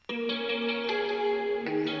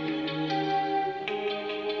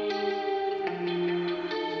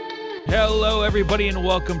Hello, everybody, and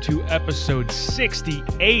welcome to episode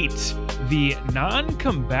 68, the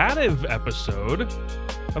non-combative episode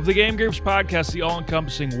of the Game Grooves podcast, the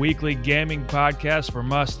all-encompassing weekly gaming podcast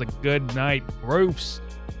from us, the Good Night Roofs.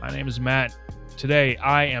 My name is Matt. Today,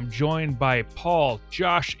 I am joined by Paul,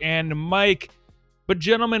 Josh, and Mike. But,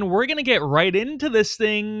 gentlemen, we're going to get right into this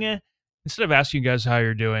thing. Instead of asking you guys how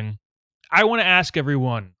you're doing, I want to ask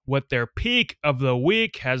everyone what their peak of the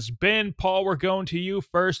week has been. Paul, we're going to you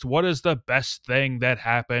first. What is the best thing that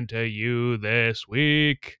happened to you this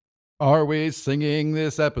week? Are we singing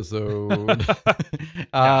this episode?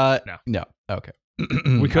 No. Okay.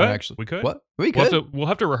 We could. Actually, we could. What? We could. We'll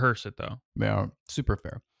have to rehearse it, though. Yeah, super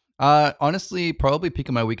fair. Honestly, probably peak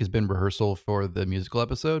of my week has been rehearsal for the musical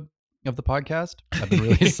episode of the podcast. I've been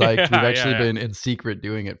really psyched. We've actually been in secret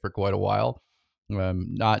doing it for quite a while.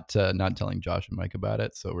 Not telling Josh and Mike about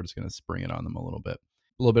it, so we're just gonna spring it on them a little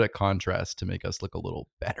bit of contrast to make us look a little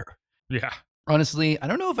better. Yeah. Honestly, I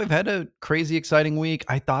don't know if I've had a crazy exciting week.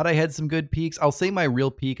 I thought I had some good peaks. I'll say my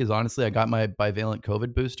real peak is honestly I got my bivalent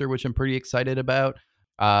COVID booster, which I'm pretty excited about.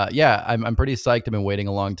 I'm pretty psyched. I've been waiting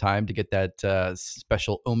a long time to get that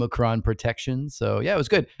special Omicron protection. So yeah, it was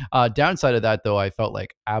good. Downside of that though, I felt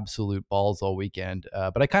like absolute balls all weekend.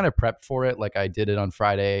 But I kind of prepped for it. Like I did it on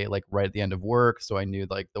Friday, like right at the end of work. So I knew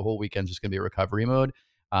like the whole weekend's just gonna be a recovery mode.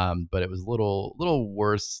 But it was a little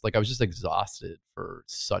worse. Like I was just exhausted for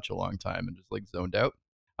such a long time and just like zoned out.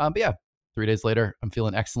 But yeah, 3 days later, I'm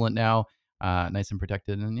feeling excellent now. Nice and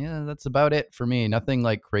protected. And yeah, that's about it for me. Nothing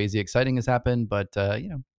like crazy exciting has happened, but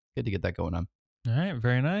good to get that going on. All right.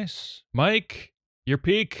 Very nice. Mike, your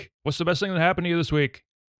peak. What's the best thing that happened to you this week?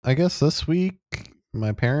 I guess this week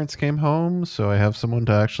my parents came home, so I have someone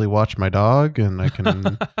to actually watch my dog and I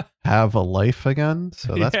can have a life again.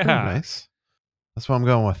 So that's pretty nice. That's what I'm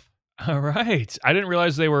going with. All right. I didn't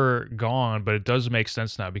realize they were gone, but it does make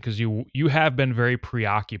sense now because you have been very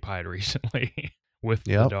preoccupied recently with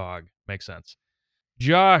the dog. Makes sense.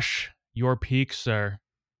 Josh, your peak, sir.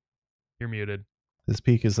 You're muted. His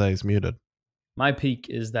peak is that he's muted. My peak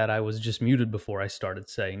is that I was just muted before I started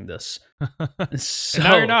saying this. So, and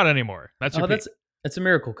now you're not anymore. That's your peak. That's a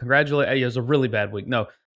miracle. Congratulations. It was a really bad week. No,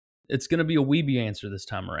 it's going to be a Weeby answer this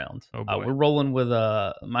time around. Oh boy. We're rolling with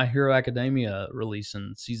My Hero Academia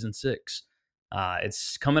releasing season 6.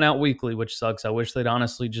 It's coming out weekly, which sucks. I wish they'd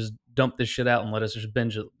honestly just dump this shit out and let us just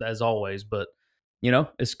binge it as always. But,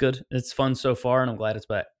 it's good. It's fun so far, and I'm glad it's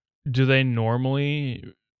back. Do they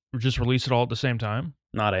normally just release it all at the same time?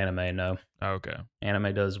 Not anime, no. Oh, okay.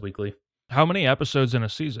 Anime does weekly. How many episodes in a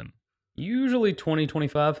season? Usually 20,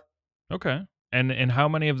 25. Okay. And how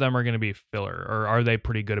many of them are going to be filler, or are they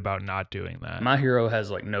pretty good about not doing that? My Hero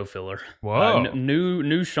has like no filler. Whoa. New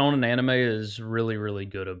shonen anime is really, really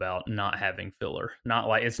good about not having filler.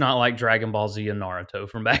 It's not like Dragon Ball Z and Naruto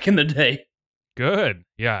from back in the day. Good.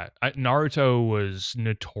 Yeah. Naruto was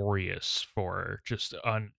notorious for just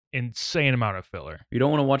an insane amount of filler. You don't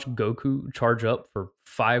want to watch Goku charge up for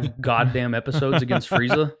 5 goddamn episodes against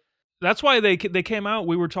Frieza? That's why they came out.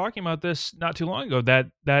 We were talking about this not too long ago.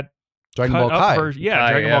 That Dragon Ball Kai.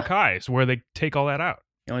 Dragon Ball Kai is where they take all that out.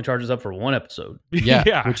 He only charges up for 1 episode.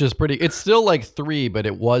 Yeah, which is pretty. It's still like 3, but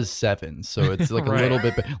it was 7, so it's like right. A little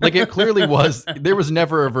bit. Like it clearly was. There was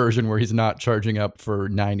never a version where he's not charging up for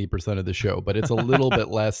 90% of the show, but it's a little bit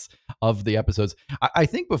less of the episodes. I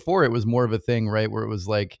think before it was more of a thing, right, where it was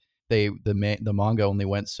like the manga only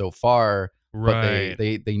went so far, right.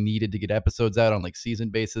 But they needed to get episodes out on like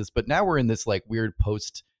season basis. But now we're in this like weird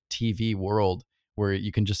post TV world where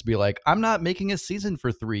you can just be like, I'm not making a season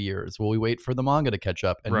for 3 years. Will we wait for the manga to catch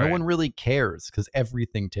up? And right. No one really cares because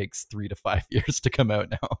everything takes 3 to 5 years to come out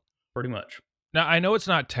now. Pretty much. Now, I know it's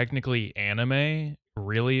not technically anime,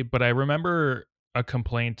 really, but I remember a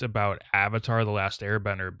complaint about Avatar: The Last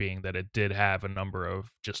Airbender being that it did have a number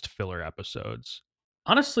of just filler episodes.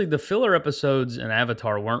 Honestly, the filler episodes in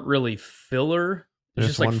Avatar weren't really filler. It's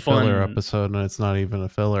just one like fun. Filler episode, and it's not even a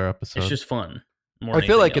filler episode. It's just fun. I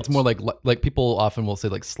feel like it's more like people often will say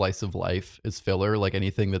like slice of life is filler, like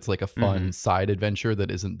anything that's like a fun side adventure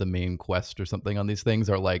that isn't the main quest or something on these things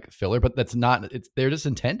are like filler, but that's not, they're just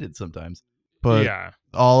intended sometimes. But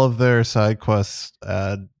all of their side quests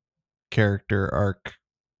add character arc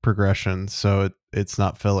progression, so it's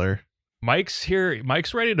not filler. Mike's here.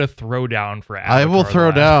 Mike's ready to throw down for Avatar. I will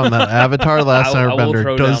throw down that Avatar: Last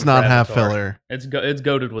Airbender does not have filler. It's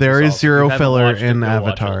goated with there is zero filler in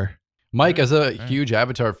Avatar. Mike, as a huge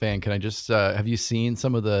Avatar fan, can I just have you seen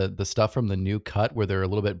some of the stuff from the new cut where they're a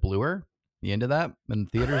little bit bluer? You into that in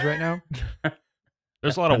theaters right now?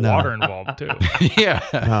 There's a lot of water involved too.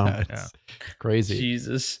 It's crazy.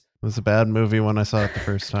 Jesus, it was a bad movie when I saw it the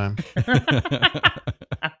first time.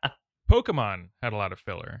 Pokemon had a lot of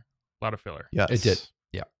filler. Yes. It did.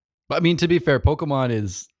 Yeah. But I mean, to be fair,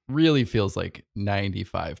 Pokemon really feels like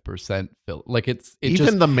 95% fill. Like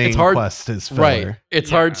even the main quest is filler. Right. It's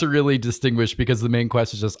hard to really distinguish because the main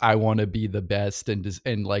quest is just I want to be the best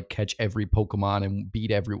and like catch every Pokemon and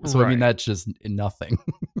beat everyone. So I mean, that's just nothing.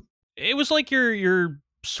 It was like your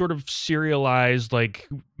sort of serialized like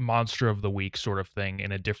monster of the week sort of thing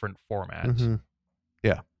in a different format. Mm-hmm.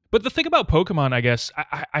 Yeah. But the thing about Pokemon, I guess,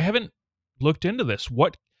 I haven't looked into this.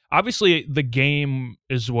 Obviously the game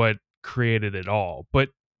is what created it all, but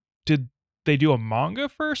did they do a manga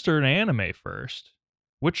first or an anime first?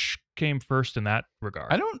 Which came first in that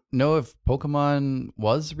regard? I don't know if Pokemon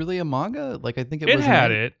was really a manga. Like I think it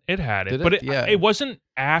had it. It had it, but it wasn't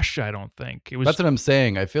Ash. I don't think it was. That's what I'm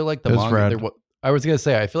saying. I feel like the manga. I was gonna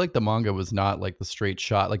say I feel like the manga was not like the straight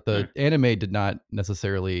shot. Like the anime did not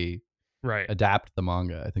necessarily adapt the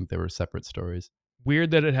manga. I think they were separate stories.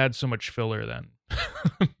 Weird that it had so much filler then,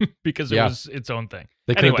 because it was its own thing.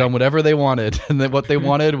 They could have done whatever they wanted, and then what they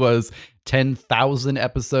wanted was 10,000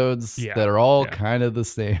 episodes that are all kind of the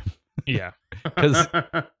same. Yeah, because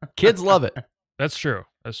kids love it. That's true.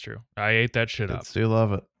 I ate that shit up. Kids do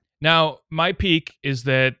love it. Now, my peak is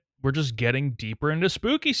that we're just getting deeper into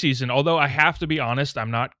spooky season. Although I have to be honest,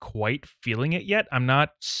 I'm not quite feeling it yet. I'm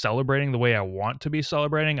not celebrating the way I want to be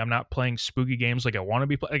celebrating. I'm not playing spooky games like I want to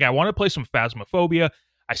be like I want to play some Phasmophobia.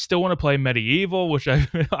 I still want to play Medieval, which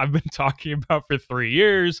I've been talking about for 3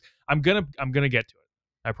 years. I'm gonna get to it.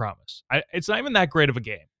 I promise. It's not even that great of a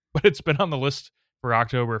game, but it's been on the list for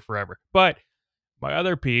October forever. But my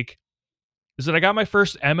other peak is that I got my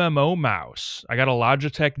first MMO mouse. I got a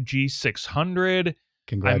Logitech G600.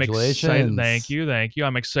 Congratulations. Thank you.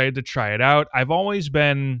 I'm excited to try it out. I've always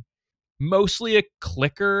been mostly a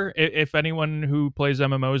clicker. If anyone who plays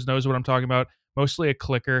MMOs knows what I'm talking about, mostly a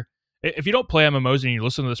clicker. If you don't play MMOs and you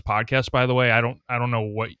listen to this podcast, by the way, I don't know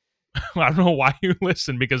what I don't know why you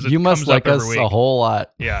listen, because you must like us a whole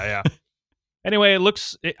lot. Yeah. Anyway,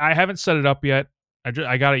 I haven't set it up yet.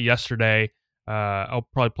 I got it yesterday. I'll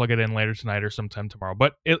probably plug it in later tonight or sometime tomorrow.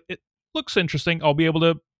 But it looks interesting. I'll be able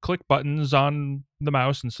to click buttons on the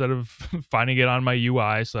mouse instead of finding it on my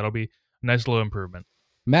UI, so that'll be a nice little improvement.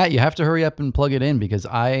 Matt, you have to hurry up and plug it in, because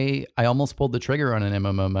I almost pulled the trigger on an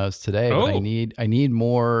MMO mouse today. But I need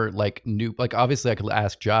more like new, like obviously I could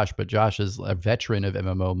ask Josh, but Josh is a veteran of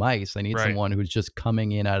MMO mice. I need someone who's just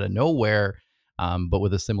coming in out of nowhere, but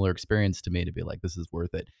with a similar experience to me to be like, this is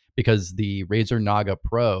worth it. Because the Razer Naga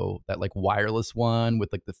Pro, that like wireless one with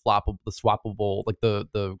like the swappable, like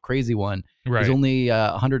the crazy one, is only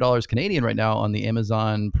 $100 Canadian right now on the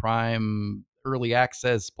Amazon Prime early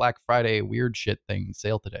access Black Friday weird shit thing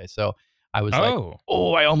sale today. So I was I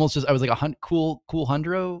was like cool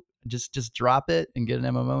hundro, just drop it and get an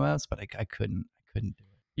MMO mouse, but I couldn't do it.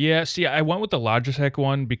 Yeah, see, I went with the Logitech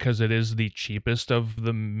one because it is the cheapest of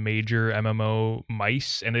the major MMO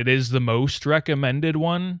mice, and it is the most recommended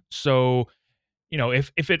one. So,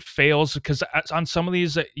 if it fails, because on some of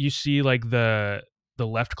these you see like the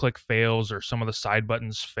left click fails, or some of the side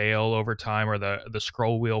buttons fail over time, or the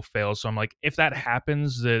scroll wheel fails. So I'm like, if that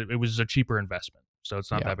happens, it was a cheaper investment. So it's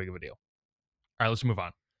not that big of a deal. All right, let's move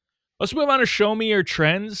on. Let's move on to Show Me Your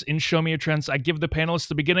Trends. In Show Me Your Trends, I give the panelists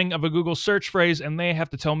the beginning of a Google search phrase, and they have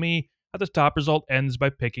to tell me how the top result ends by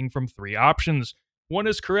picking from 3 options. 1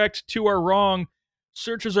 is correct, 2 are wrong.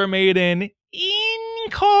 Searches are made in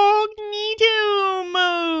incognito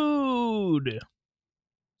mode.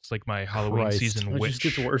 It's like my Halloween season witch. It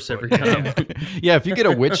just gets worse every time. Yeah, if you get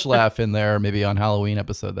a witch laugh in there, maybe on Halloween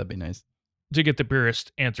episode, that'd be nice. To get the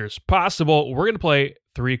purest answers possible, we're going to play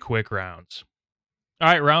 3 quick rounds. All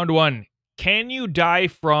right, round 1. Can you die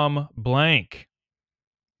from blank?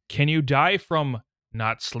 Can you die from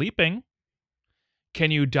not sleeping? Can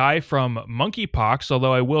you die from monkeypox?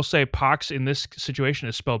 Although I will say pox in this situation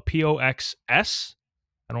is spelled P-O-X-S.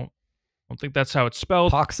 I don't think that's how it's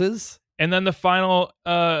spelled. Poxes? And then the final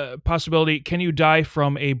possibility, can you die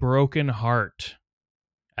from a broken heart?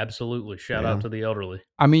 Absolutely. Shout out to the elderly.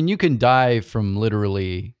 I mean, you can die from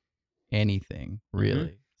literally anything, really.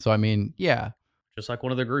 Mm-hmm. So, I mean, yeah. Just like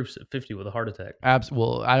one of the groups at 50 with a heart attack.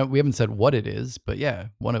 Well, we haven't said what it is, but yeah,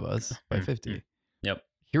 one of us by 50. Yep.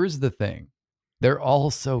 Here's the thing. They're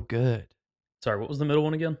all so good. Sorry, what was the middle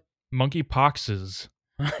one again? Monkeypoxes.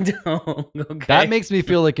 Okay. That makes me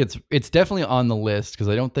feel like it's definitely on the list, because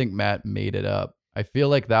I don't think Matt made it up. I feel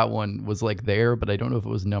like that one was like there, but I don't know if it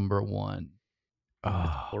was number 1.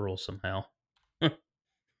 Oh. Plural somehow.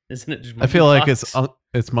 Isn't it just I feel like it's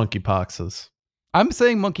monkeypoxes. I'm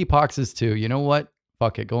saying monkeypoxes too. You know what?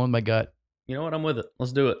 Fuck it. Go in my gut. You know what? I'm with it.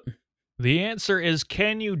 Let's do it. The answer is,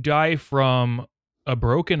 can you die from A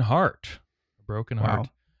Broken Heart. A Broken Wow. Heart.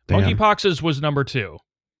 Damn. Monkeypoxes was number 2.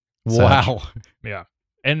 Wow. Yeah.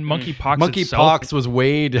 And monkeypox Monkeypox was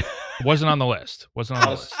Wade. wasn't on the list. Wasn't on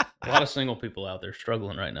the list. A lot of single people out there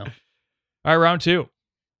struggling right now. All right, round 2.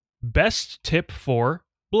 Best tip for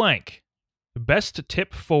blank. Best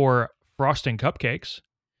tip for frosting cupcakes.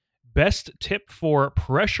 Best tip for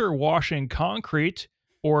pressure washing concrete,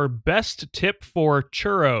 or best tip for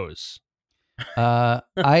churros.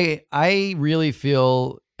 I really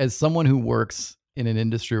feel, as someone who works in an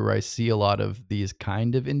industry where I see a lot of these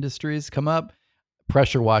kind of industries come up,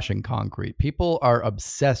 pressure washing concrete. People are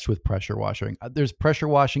obsessed with pressure washing. There's pressure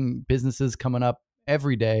washing businesses coming up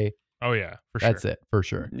every day. Oh yeah, for sure. That's it, for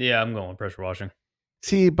sure. Yeah, I'm going pressure washing.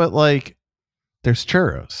 See, but like, there's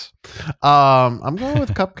churros. I'm going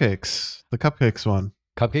with cupcakes. The cupcakes one.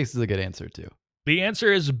 Cupcakes is a good answer too. The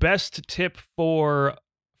answer is best tip for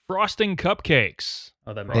frosting cupcakes.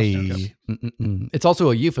 Oh, that makes sense. Hey, It's also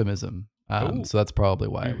a euphemism, Ooh. so that's probably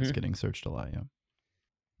why it was Mhm. getting searched a lot. Yeah.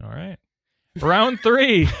 All right. Round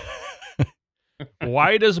 3.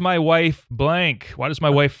 Why does my wife blank? Why does my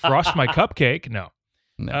wife frost my cupcake? No.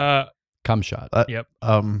 No. Cum shot. Yep.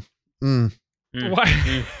 mm,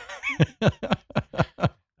 Why?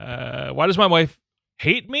 Why does my wife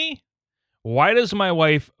hate me? Why does my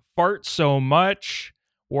wife fart so much?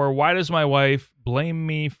 Or why does my wife blame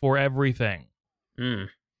me for everything?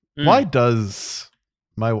 Why does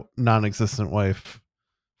my non-existent wife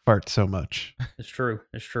fart so much? It's true.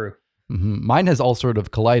 It's true. Mine has all sort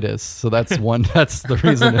of colitis, so that's one. That's the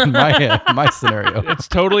reason in my scenario. It's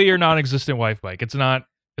totally your non-existent wife, Mike. It's not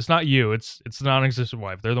you. It's the non-existent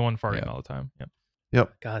wife. They're the one farting Yeah. all the time. Yep.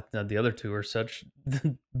 Yep. God, the other two are such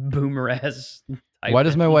boomer ass. Why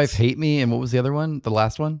does my wife hate me? And what was the other one? The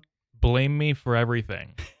last one? Blame me for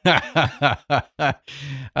everything.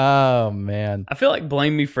 Oh man, I feel like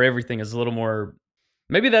blame me for everything is a little more.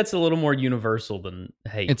 Maybe that's a little more universal than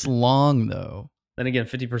hate. it's long though. Then again,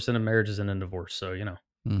 50% of marriages end in divorce. So I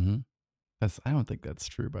don't think that's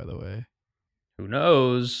true, by the way. who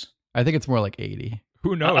knows? I think it's more like 80.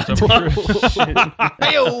 Who knows? Oh, I'm sure.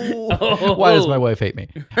 Ayo! Why does my wife hate me?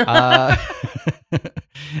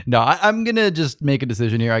 No, I'm gonna just make a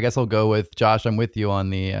decision here. I guess I'll go with Josh. I'm with you on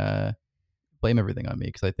the blame everything on me,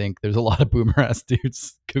 because I think there's a lot of boomer ass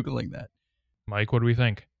dudes googling that. Mike, what do we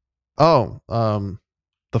think? Oh,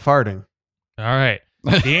 the farting. All right.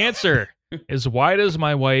 The answer is, why does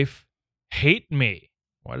my wife hate me?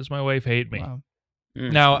 Why does my wife hate me? Wow.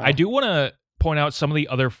 Now, I do want to point out some of the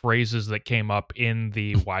other phrases that came up in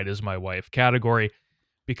the why does my wife category,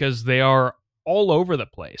 because they are all over the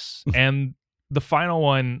place. And the final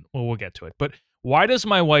one, well, we'll get to it. But why does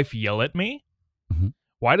my wife yell at me? Mhm.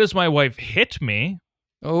 Why does my wife hit me?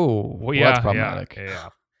 Oh, well, yeah, that's problematic. Yeah.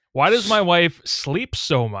 Why does my wife sleep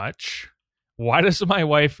so much? Why does my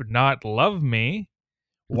wife not love me?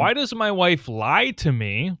 Why does my wife lie to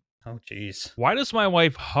me? Oh, jeez. Why does my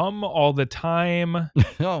wife hum all the time?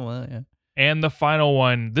 Oh, well, yeah. And the final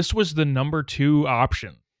one, this was the number 2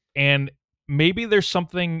 option. And maybe there's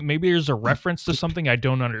a reference to something I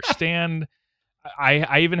don't understand.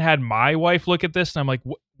 I even had my wife look at this and I'm like,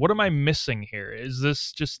 what am I missing here?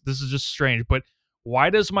 This is just strange. But why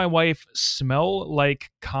does my wife smell like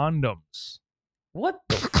condoms? What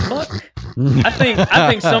the fuck? I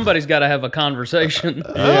think somebody's got to have a conversation.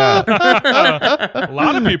 Yeah. A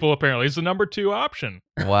lot of people apparently. It's the number 2 option.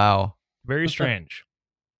 Wow. Very strange.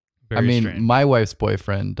 I mean, strange. my wife's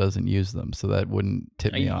boyfriend doesn't use them, so that wouldn't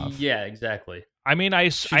tip me off. Yeah, exactly. I mean, I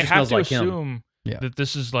just have smells to like him. assume Yeah. that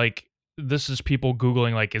this is people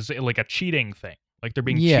Googling, like, is it like a cheating thing? Like they're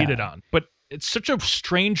being Yeah. cheated on. But it's such a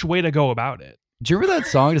strange way to go about it. Do you remember that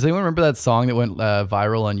song? Does anyone remember that song that went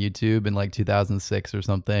viral on YouTube in like 2006 or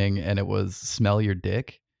something? And it was "Smell Your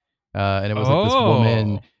Dick," and it was like this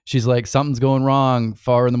woman. She's like, something's going wrong.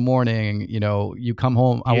 4 in the morning. You know, you come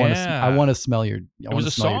home. I want to smell your. I want was to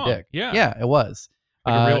a smell song. your dick. Yeah. yeah, it was.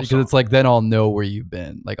 Like a real Because song. it's like, then I'll know where you've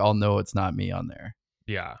been. Like, I'll know it's not me on there.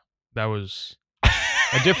 Yeah. That was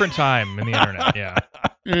a different time in the internet.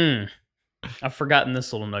 Yeah. I've forgotten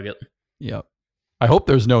this little nugget. Yep. I hope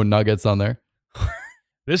there's no nuggets on there.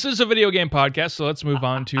 This is a video game podcast, so let's move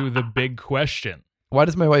on to the big question. Why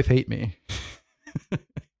does my wife hate me?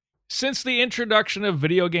 Since the introduction of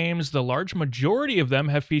video games, the large majority of them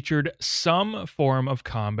have featured some form of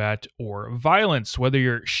combat or violence, whether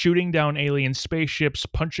you're shooting down alien spaceships,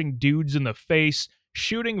 punching dudes in the face,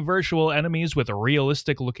 shooting virtual enemies with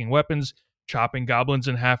realistic-looking weapons, chopping goblins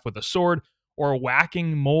in half with a sword, or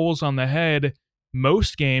whacking moles on the head.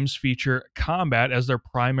 Most games feature combat as their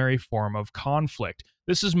primary form of conflict.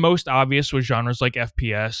 This is most obvious with genres like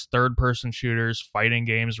FPS, third-person shooters, fighting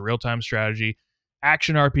games, real-time strategy.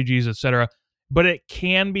 action RPGs, etc., but it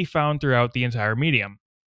can be found throughout the entire medium.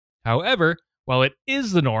 However, while it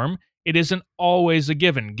is the norm, it isn't always a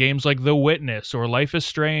given. Games like The Witness or Life is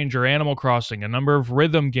Strange or Animal Crossing, a number of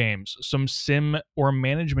rhythm games, some sim or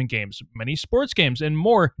management games, many sports games, and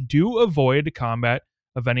more do avoid combat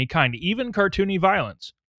of any kind, even cartoony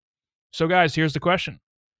violence. So guys, here's the question.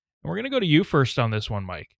 And we're going to go to you first on this one,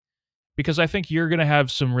 Mike, because I think you're going to have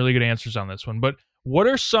some really good answers on this one. But what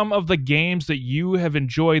are some of the games that you have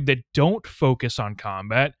enjoyed that don't focus on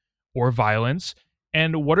combat or violence?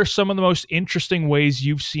 And what are some of the most interesting ways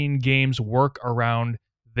you've seen games work around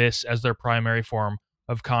this as their primary form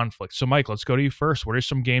of conflict? So, Mike, let's go to you first. What are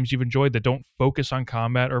some games you've enjoyed that don't focus on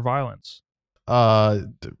combat or violence?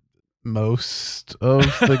 Most of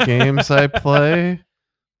the games I play.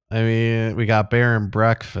 I mean, we got Bear and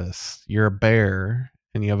Breakfast. You're a bear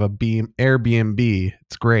and you have a Airbnb.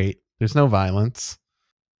 It's great. There's no violence.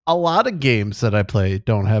 A lot of games that I play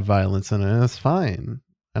don't have violence in it. It's fine.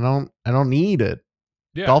 I don't need it.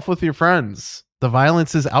 Yeah. Golf with your friends. The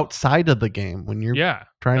violence is outside of the game when you're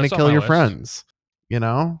trying to kill your friends. You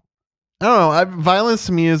know? I don't know. Violence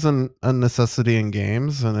to me isn't a necessity in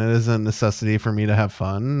games, and it is a necessity for me to have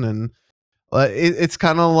fun. And it's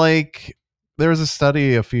kind of like there was a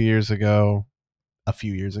study a few years ago.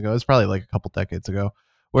 It's probably like a couple decades ago,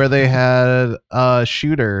 where they had a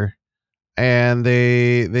shooter. And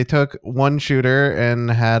they took one shooter and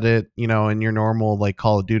had it, in your normal like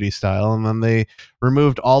Call of Duty style, and then they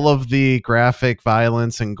removed all of the graphic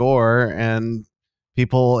violence and gore, and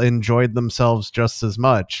people enjoyed themselves just as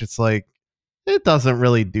much. It's like, it doesn't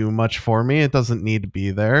really do much for me. It doesn't need to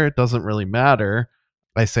be there. It doesn't really matter.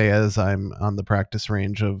 I say as I'm on the practice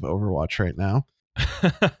range of Overwatch right now.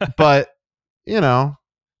 But,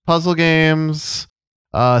 puzzle games,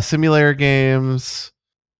 simulator games,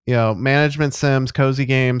 management sims, cozy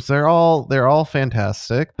games, they're all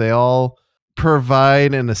fantastic. They all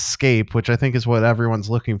provide an escape, which I think is what everyone's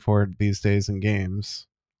looking for these days in games.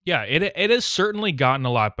 Yeah, it has certainly gotten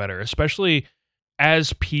a lot better, especially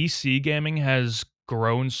as PC gaming has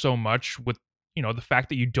grown so much with, the fact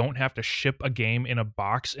that you don't have to ship a game in a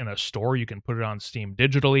box in a store. You can put it on Steam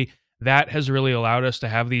digitally. That has really allowed us to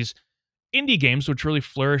have these indie games which really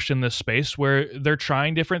flourish in this space where they're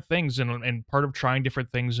trying different things, and part of trying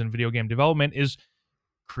different things in video game development is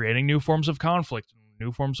creating new forms of conflict.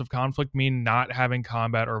 New forms of conflict mean not having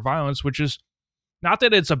combat or violence, which is not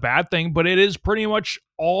that it's a bad thing, but it is pretty much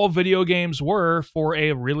all video games were for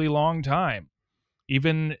a really long time.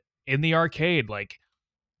 Even in the arcade, like,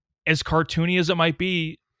 as cartoony as it might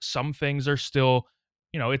be, some things are still,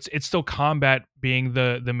 it's still combat being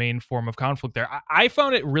the main form of conflict there. I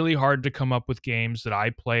found it really hard to come up with games that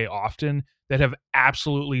I play often that have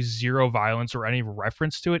absolutely zero violence or any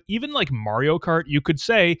reference to it. Even like Mario Kart, you could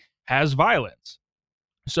say, has violence.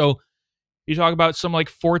 So you talk about some like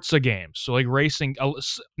Forza games, so like racing,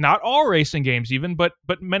 not all racing games even, but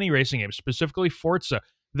many racing games, specifically Forza,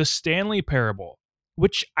 the Stanley Parable,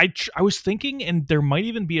 which I was thinking, and there might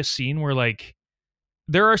even be a scene where like,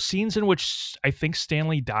 there are scenes in which I think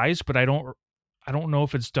Stanley dies, but I don't know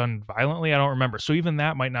if it's done violently. I don't remember. So even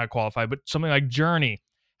that might not qualify, but something like Journey,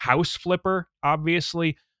 House Flipper,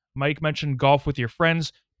 obviously. Mike mentioned Golf with Your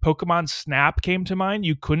Friends. Pokemon Snap came to mind.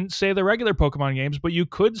 You couldn't say the regular Pokemon games, but you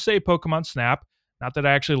could say Pokemon Snap. Not that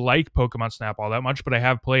I actually like Pokemon Snap all that much, but I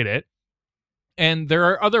have played it. And there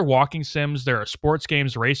are other walking sims. There are sports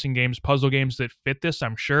games, racing games, puzzle games that fit this,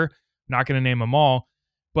 I'm sure. Not going to name them all.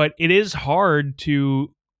 But it is hard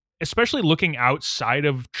to, especially looking outside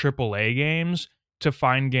of AAA games, to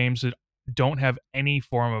find games that don't have any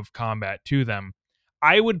form of combat to them.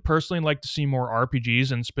 I would personally like to see more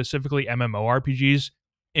RPGs, and specifically MMORPGs,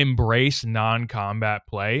 embrace non-combat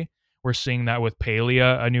play. We're seeing that with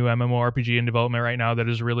Palia, a new MMORPG in development right now that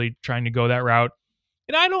is really trying to go that route.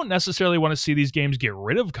 And I don't necessarily want to see these games get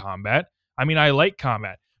rid of combat. I mean, I like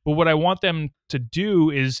combat, but what I want them to do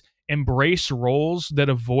is embrace roles that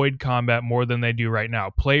avoid combat more than they do right now.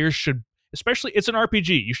 Players should, especially, it's an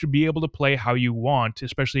RPG, you should be able to play how you want,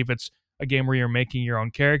 especially if it's a game where you're making your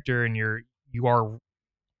own character and you are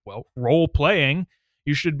role playing.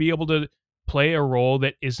 You should be able to play a role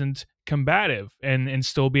that isn't combative and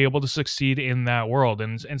still be able to succeed in that world.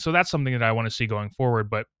 And so that's something that I want to see going forward.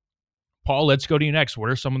 But Paul, let's go to you next. What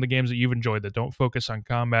are some of the games that you've enjoyed that don't focus on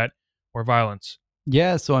combat or violence?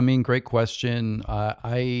 Yeah, so I mean, great question.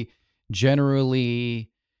 I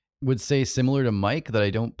generally would say, similar to Mike, that I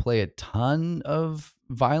don't play a ton of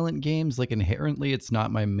violent games. Like, inherently, it's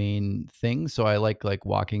not my main thing. So I like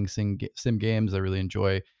walking sim games. I really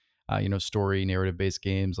enjoy, story narrative based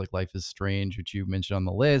games like Life is Strange, which you mentioned on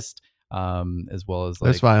the list, as well as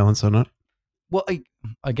there's violence in it. Well,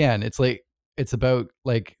 again, it's like it's about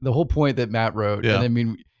like the whole point that Matt wrote, Yeah. and I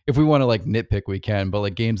mean, if we want to like nitpick, we can, but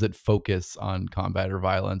like games that focus on combat or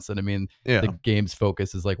violence, and I mean, Yeah. the game's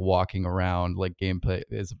focus is like walking around, like gameplay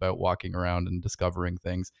is about walking around and discovering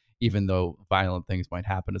things. Even though violent things might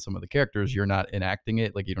happen to some of the characters, you're not enacting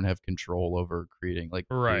it. Like you don't have control over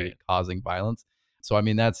Right. causing violence. So I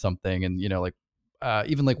mean, that's something, and like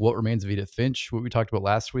even like What Remains of Edith Finch, what we talked about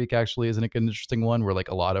last week, actually isn't it an interesting one where like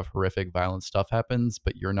a lot of horrific, violent stuff happens,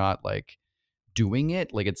 but you're not like doing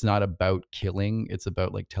it. Like it's not about killing; it's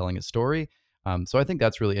about like telling a story. So I think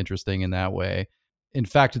that's really interesting in that way. In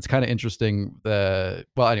fact, it's kind of interesting. Well,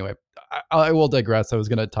 anyway, I will digress. I was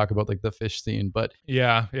going to talk about like the fish scene, but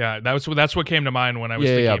Yeah. That's what came to mind when I was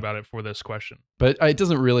Yeah, thinking yeah. about it for this question. but it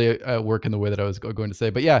doesn't really work in the way that I was going to say.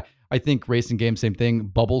 But yeah, I think racing games, same thing.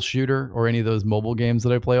 Bubble Shooter or any of those mobile games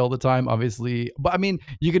that I play all the time, obviously. But I mean,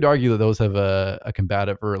 you could argue that those have a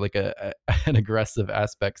combative or like an aggressive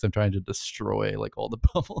aspect. 'Cause I'm trying to destroy like all the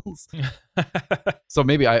bubbles. So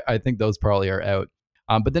maybe I think those probably are out.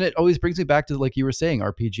 But then it always brings me back to like you were saying,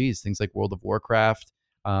 RPGs, things like World of Warcraft.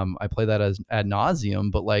 I play that as ad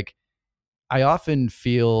nauseum, but like I often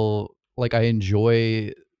feel like I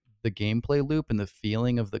enjoy the gameplay loop and the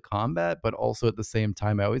feeling of the combat, but also at the same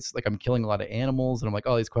time, I always like I'm killing a lot of animals and I'm like,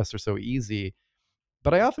 oh, these quests are so easy.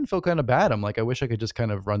 But I often feel kind of bad. I'm like, I wish I could just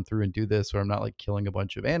kind of run through and do this where I'm not like killing a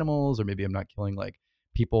bunch of animals, or maybe I'm not killing like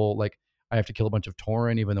people. Like I have to kill a bunch of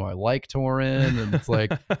Tauren, even though I like Tauren. And it's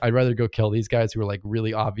like, I'd rather go kill these guys who are like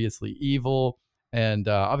really obviously evil. And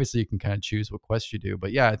obviously you can kind of choose what quests you do.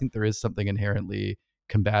 But yeah, I think there is something inherently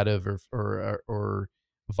combative or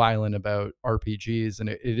violent about RPGs. And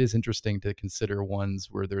it is interesting to consider ones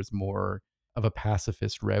where there's more of a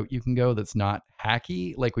pacifist route you can go that's not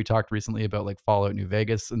hacky. Like we talked recently about like Fallout New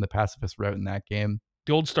Vegas and the pacifist route in that game.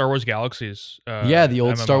 The old Star Wars Galaxies. Yeah, the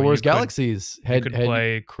old MMO, Star Wars you Galaxies could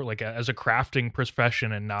play like as a crafting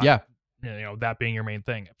profession and not, Yeah. that being your main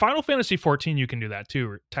thing. Final Fantasy 14, you can do that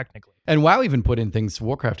too, technically. And WoW even put in things,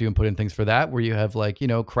 Warcraft even put in things for that, where you have like,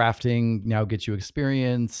 crafting now gets you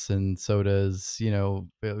experience, and so does,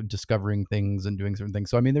 discovering things and doing certain things.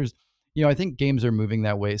 So, I mean, there's, I think games are moving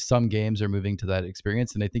that way. Some games are moving to that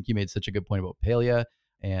experience. And I think you made such a good point about Palia.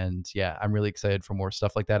 And yeah, I'm really excited for more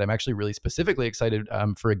stuff like that. I'm actually really specifically excited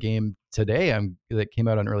for a game today that came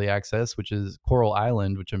out on early access, which is Coral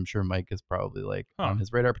Island, which I'm sure Mike is probably like on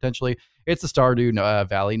his radar potentially. It's a Stardew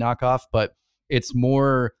Valley knockoff, but it's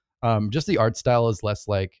more just the art style is less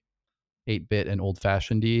like 8-bit and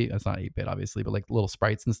old-fashioned-y. It's not 8-bit obviously, but like little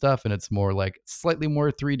sprites and stuff, and it's more like slightly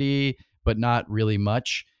more 3D, but not really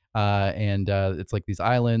much. And it's like these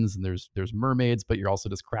islands, and there's mermaids, but you're also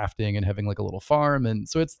just crafting and having like a little farm, and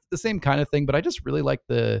so it's the same kind of thing. But I just really like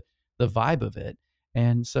the vibe of it,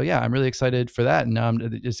 and so yeah, I'm really excited for that. And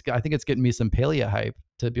I think it's getting me some Palia hype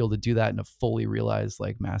to be able to do that in a fully realized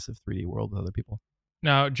like massive 3D world with other people.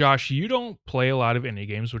 Now, Josh, you don't play a lot of indie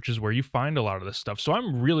games, which is where you find a lot of this stuff. So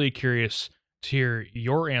I'm really curious to hear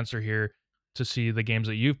your answer here, to see the games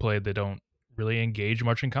that you've played that don't really engage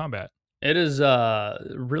much in combat. It is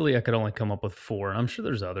really, I could only come up with 4. And I'm sure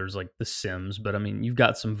there's others like The Sims, but I mean, you've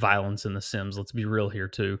got some violence in The Sims. Let's be real here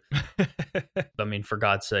too. I mean, for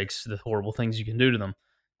God's sakes, the horrible things you can do to them.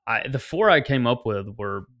 The 4 I came up with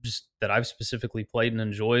were just that I've specifically played and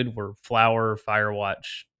enjoyed were Flower,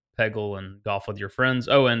 Firewatch, Peggle, and Golf with Your Friends.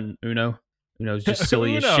 Oh, and Uno. Uno's just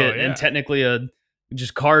silly as Uno, shit, yeah. and technically a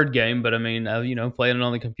just card game. But I mean, playing it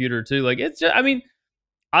on the computer too. Like it's just, I mean,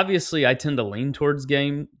 obviously I tend to lean towards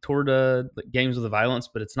games with the violence,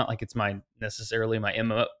 but it's not like it's necessarily my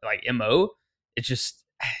MO. It's just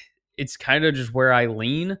it's kind of just where I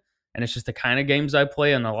lean, and it's just the kind of games I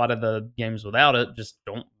play, and a lot of the games without it just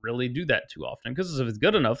don't really do that too often. Because if it's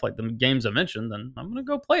good enough, like the games I mentioned, then I'm gonna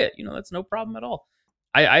go play it. That's no problem at all.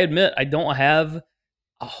 I admit I don't have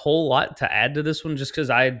a whole lot to add to this one, just because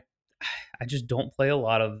I just don't play a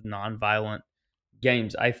lot of non-violent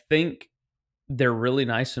games. I think they're really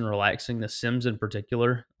nice and relaxing. The Sims in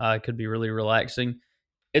particular could be really relaxing.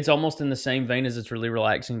 It's almost in the same vein as it's really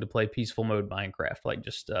relaxing to play peaceful mode Minecraft, like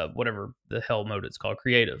just whatever the hell mode it's called,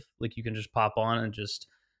 creative. Like you can just pop on and just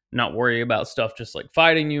not worry about stuff just like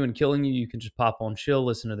fighting you and killing you. You can just pop on, chill,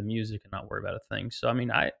 listen to the music, and not worry about a thing. So I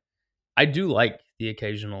mean, I do like the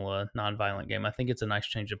occasional non-violent game. I think it's a nice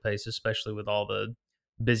change of pace, especially with all the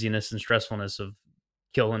busyness and stressfulness of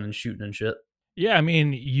killing and shooting and shit. Yeah, I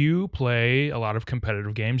mean, you play a lot of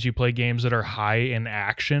competitive games. You play games that are high in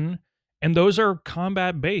action, and those are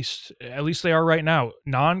combat based. At least they are right now.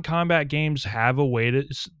 Non-combat games have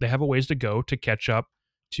ways to go to catch up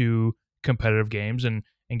to competitive games and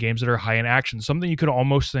games that are high in action. Something you could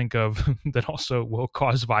almost think of that also will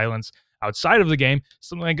cause violence. outside of the game,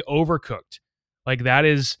 something like Overcooked. Like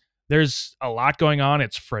there's a lot going on.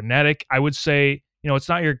 It's frenetic. I would say, it's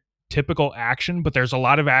not your typical action, but there's a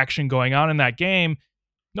lot of action going on in that game.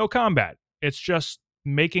 No combat. It's just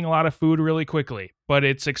making a lot of food really quickly, but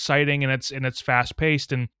it's exciting and it's fast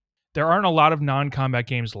paced, and there aren't a lot of non-combat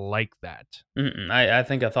games like that. I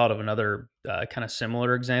think I thought of another kind of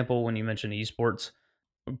similar example when you mentioned esports.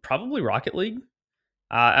 Probably Rocket League.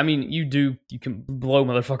 I mean, you can blow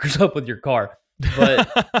motherfuckers up with your car, but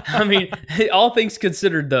I mean, all things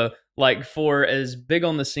considered, though, like for as big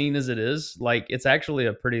on the scene as it is, like it's actually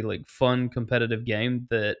a pretty like fun competitive game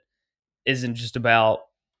that isn't just about,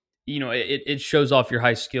 it shows off your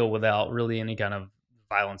high skill without really any kind of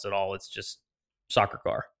violence at all. It's just soccer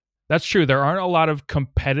car. That's true. There aren't a lot of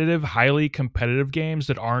highly competitive games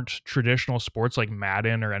that aren't traditional sports like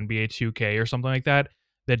Madden or NBA 2K or something like that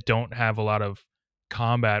don't have a lot of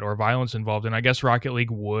combat or violence involved. And I guess Rocket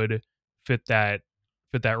League would fit that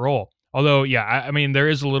role. Although, yeah, I mean, there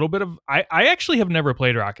is a little bit of. I actually have never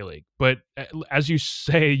played Rocket League, but as you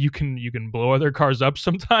say, you can blow other cars up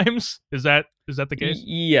sometimes. Is that the case?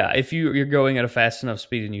 Yeah, if you're going at a fast enough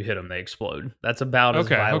speed and you hit them, they explode. That's about as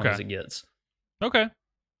violent as it gets. Okay.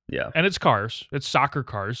 Yeah, and it's cars. It's soccer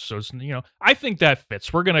cars, so it's I think that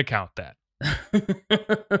fits. We're gonna count that.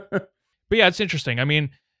 But yeah, it's interesting. I mean,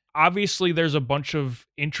 obviously, there's a bunch of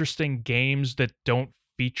interesting games that don't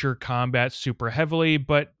feature combat super heavily,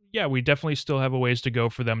 but yeah, we definitely still have a ways to go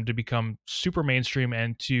for them to become super mainstream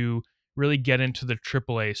and to really get into the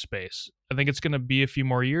AAA space. I think it's going to be a few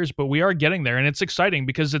more years, but we are getting there, and it's exciting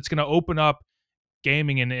because it's going to open up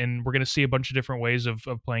gaming, and we're going to see a bunch of different ways of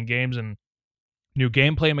playing games and new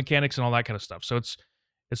gameplay mechanics and all that kind of stuff. So it's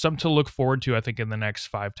something to look forward to, I think, in the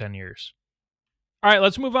next 5-10 years. All right,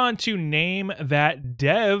 let's move on to Name That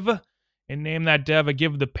Dev. In Name That Dev, I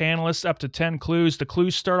give the panelists up to 10 clues. The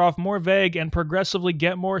clues start off more vague and progressively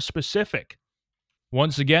get more specific.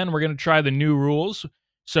 Once again, we're going to try the new rules.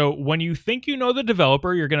 So when you think you know the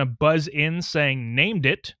developer, you're going to buzz in saying named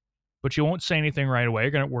it, but you won't say anything right away.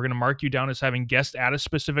 We're going to mark you down as having guessed at a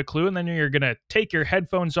specific clue, and then you're going to take your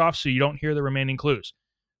headphones off so you don't hear the remaining clues.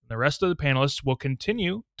 The rest of the panelists will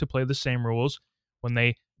continue to play the same rules when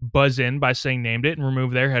they buzz in by saying named it and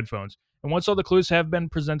remove their headphones. And once all the clues have been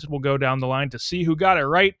presented, we'll go down the line to see who got it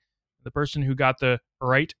right. The person who got the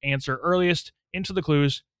right answer earliest into the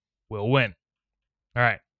clues will win. All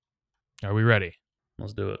right. Are we ready?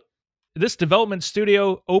 Let's do it. This development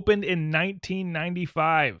studio opened in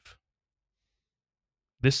 1995.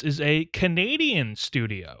 This is a Canadian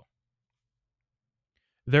studio.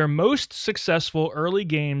 Their most successful early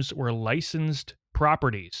games were licensed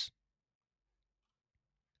properties.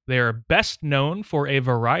 They are best known for a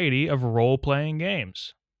variety of role-playing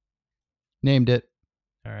games. Named it.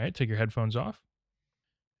 All right, take your headphones off.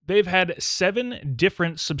 They've had 7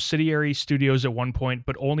 different subsidiary studios at one point,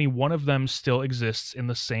 but only one of them still exists in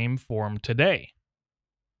the same form today.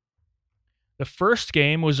 The first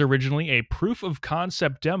game was originally a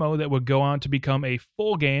proof-of-concept demo that would go on to become a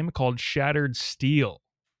full game called Shattered Steel.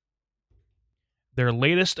 Their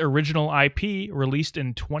latest original IP released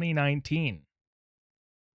in 2019.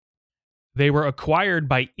 They were acquired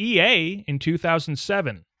by EA in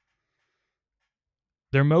 2007.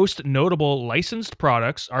 Their most notable licensed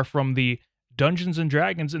products are from the Dungeons &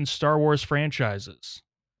 Dragons and Star Wars franchises.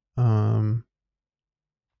 Continue.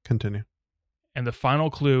 And the final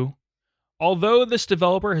clue, although this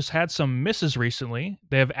developer has had some misses recently,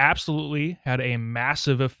 they have absolutely had a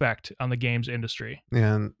massive effect on the games industry.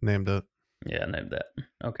 Yeah, named it. Yeah, named that.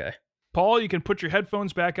 Okay. Paul, you can put your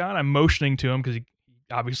headphones back on. I'm motioning to him because he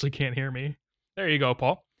obviously can't hear me. There you go,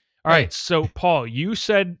 Paul. All right, so Paul, you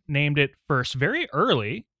said named it first very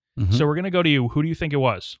early. Mhm. So we're going to go to you. Who do you think it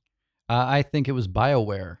was? I think it was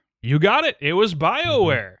BioWare. You got it. It was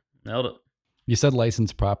BioWare. Nailed it. You said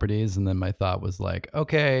licensed properties, and then my thought was like,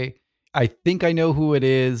 okay, I think I know who it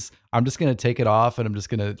is. I'm just going to take it off, and I'm just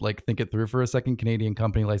going to like think it through for a second. Canadian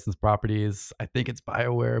company, licensed properties. I think it's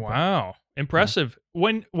BioWare. Wow. Impressive.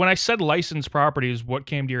 Yeah. When I said licensed properties, what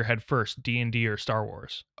came to your head first, D&D or Star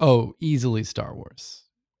Wars? Oh, easily Star Wars.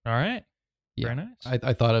 All right. Yeah. Very nice.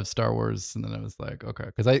 I thought of Star Wars, and then I was like, okay,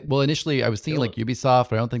 because initially I was thinking like Ubisoft,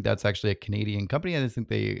 but I don't think that's actually a Canadian company. I just think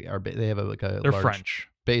they have a They're large French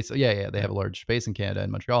base. Yeah, they have a large base in Canada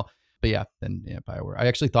and Montreal. But yeah, then BioWare. I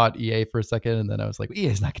actually thought EA for a second, and then I was like, EA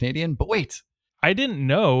is not Canadian. But wait, I didn't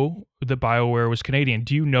know that BioWare was Canadian.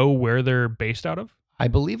 Do you know where they're based out of? I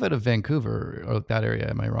believe out of Vancouver or that area.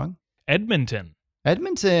 Am I wrong? Edmonton.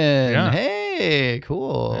 Yeah. Hey,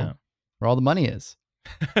 cool. Yeah. Where all the money is.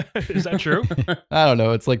 Is that true? I don't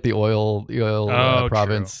know. It's like the oil Oh,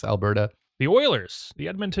 province, Alberta. The Oilers, the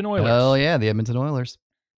Edmonton Oilers. Oh yeah, the Edmonton Oilers.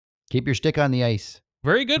 Keep your stick on the ice.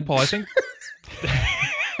 Very good, Paul. I think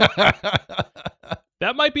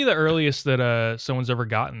that might be the earliest that someone's ever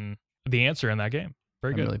gotten the answer in that game.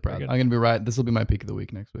 Very good. I'm really proud. Very I'm gonna be right. This will be my pick of the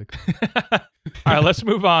week next week. All right, let's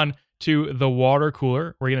move on to the water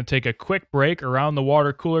cooler. We're going to take a quick break around the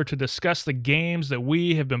water cooler to discuss the games that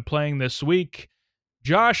we have been playing this week.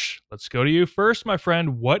 Josh, let's go to you first, my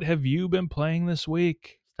friend. What have you been playing this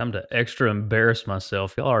week? Time to extra embarrass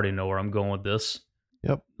myself. Y'all already know where I'm going with this.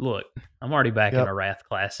 Yep. Look, I'm already back in Yep. a Wrath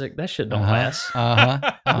Classic. That shit don't last.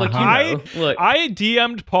 Look, you I- know. Look, I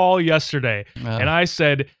DM'd Paul yesterday, and I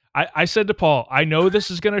said to Paul, I know this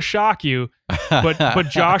is going to shock you, but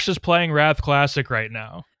Josh is playing Wrath Classic right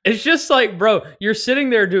now. it's just like, bro, you're sitting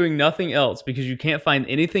there doing nothing else because you can't find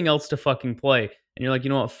anything else to fucking play. And you're like, you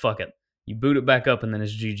know what? Fuck it. You boot it back up and then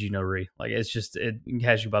it's GG no re. Like, it's just, it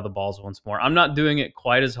has you by the balls once more. I'm not doing it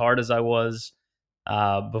quite as hard as I was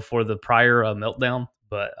before the prior meltdown,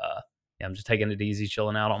 but yeah, I'm just taking it easy,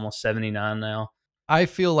 chilling out. Almost 79 now. I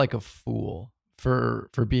feel like a fool for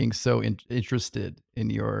being so interested in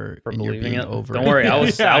your For in your believing being it. over. Don't worry, I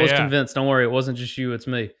was Yeah. convinced. Don't worry, it wasn't just you, it's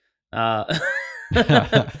me.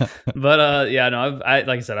 But yeah, no, like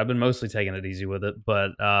I said, I've been mostly taking it easy with it,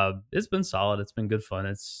 but it's been solid. It's been good fun.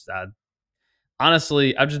 It's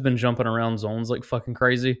honestly, I've just been jumping around zones like fucking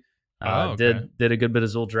crazy. Okay. Did a good bit of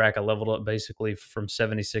Zuldrak. I leveled up basically from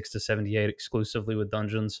 76 to 78 exclusively with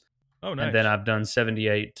dungeons. Oh, nice. And then I've done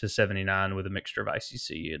 78 to 79 with a mixture of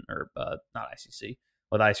ICC or not ICC,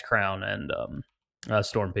 with Ice Crown and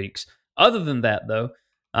Storm Peaks. Other than that, though,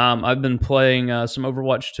 I've been playing some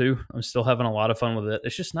Overwatch 2. I'm still having a lot of fun with it.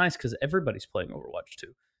 It's just nice because everybody's playing Overwatch 2.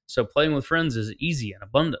 So playing with friends is easy and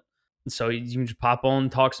abundant. So you can just pop on,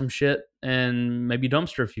 talk some shit, and maybe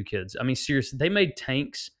dumpster a few kids. I mean, seriously, they made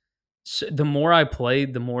tanks. So the more I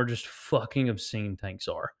played, the more just fucking obscene tanks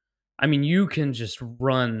are. I mean, you can just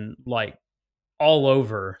run like all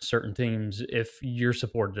over certain teams if you're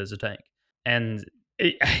supported as a tank. And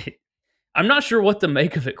I'm not sure what to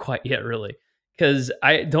make of it quite yet, really, because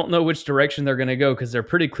I don't know which direction they're going to go because they're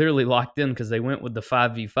pretty clearly locked in because they went with the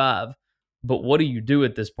 5v5. But what do you do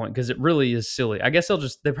at this point? Because it really is silly. I guess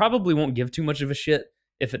they probably won't give too much of a shit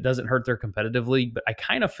if it doesn't hurt their competitive league, but I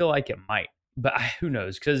kind of feel like it might. But who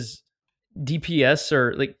knows? Because DPS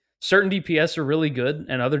are like, certain DPS are really good,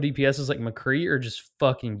 and other DPSs like McCree are just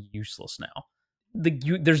fucking useless now.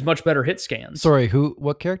 There's much better hit scans. Sorry,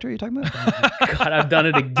 what character are you talking about? God, I've done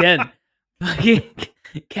it again. Fucking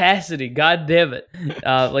Cassidy, god damn it.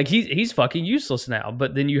 Like he's fucking useless now.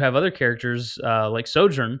 But then you have other characters like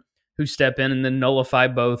Sojourn who step in and then nullify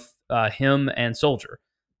both him and Soldier.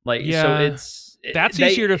 Like, Yeah. so That's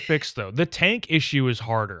easier to fix, though. The tank issue is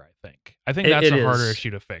harder, I think. I think that's It a harder is.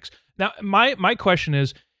 issue to fix. Now, my question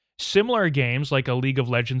is, similar games like a League of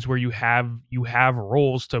Legends where you have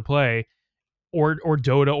roles to play, or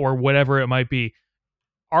Dota or whatever it might be,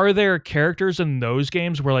 are there characters in those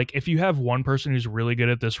games where, like, if you have one person who's really good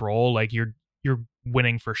at this role, like, you're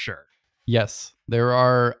winning for sure? Yes, there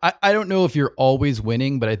are. I don't know if you're always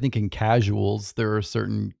winning, but I think in casuals, there are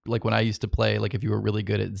certain, like when I used to play, like if you were really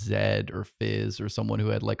good at Zed or Fizz or someone who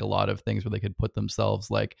had like a lot of things where they could put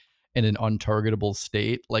themselves like in an untargetable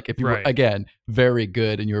state. Like if you were, Right. again, very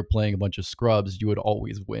good and you were playing a bunch of scrubs, you would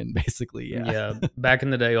always win, basically. Yeah. Back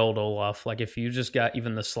in the day, old Olaf, like if you just got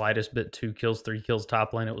even the slightest bit, 2 kills, 3 kills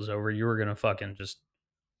top lane, it was over. You were going to fucking just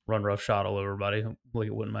run roughshod all over everybody. Like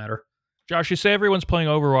it wouldn't matter. Josh, you say everyone's playing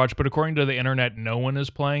Overwatch, but according to the internet, no one is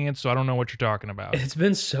playing it, so I don't know what you're talking about. It's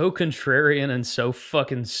been so contrarian and so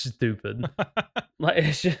fucking stupid. Like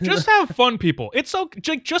it's Just have fun, people. It's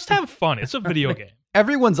okay. Just have fun. It's a video game.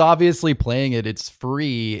 Everyone's obviously playing it. It's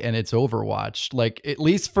free and it's Overwatch. Like at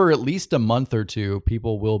least for at least a month or two,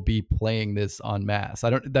 people will be playing this en masse.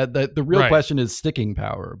 I don't. The real Right. question is sticking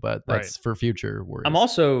power, but that's Right. for future worries. I'm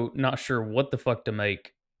also not sure what the fuck to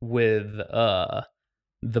make with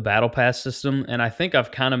the battle pass system, and I think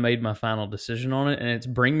I've kind of made my final decision on it, and it's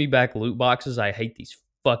bring me back loot boxes. I hate these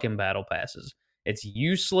fucking battle passes. It's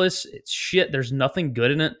useless. It's shit. There's nothing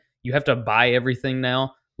good in it. You have to buy everything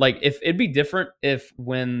now. Like if it'd be different if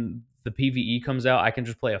when the PvE comes out, I can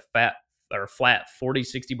just play a flat 40,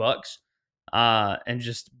 60 bucks and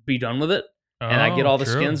just be done with it. And I get all the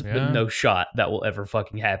true, skins, yeah. but no shot that will ever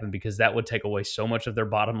fucking happen because that would take away so much of their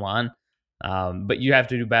bottom line. But you have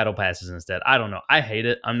to do battle passes instead. I don't know. I hate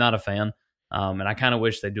it. I'm not a fan. And I kind of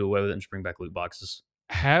wish they'd do away with it and just bring back loot boxes.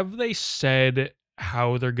 Have they said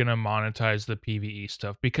how they're going to monetize the PvE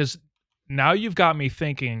stuff? Because now you've got me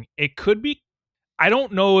thinking it could be. I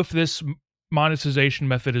don't know if this monetization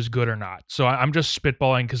method is good or not. So I'm just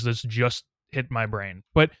spitballing because this just hit my brain.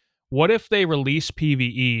 But what if they release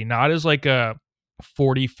PvE not as like a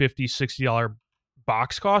 $40, $50, $60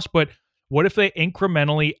 box cost, but what if they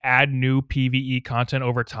incrementally add new PvE content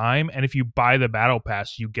over time? And if you buy the battle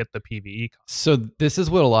pass, you get the PvE content. So this is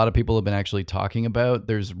what a lot of people have been actually talking about.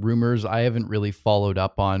 There's rumors. I haven't really followed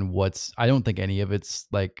up on I don't think any of it's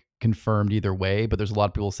like confirmed either way, but there's a lot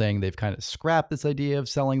of people saying they've kind of scrapped this idea of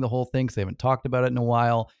selling the whole thing because they haven't talked about it in a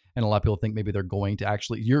while. And a lot of people think maybe they're going to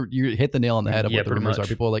actually, you hit the nail on the head of what the rumors are.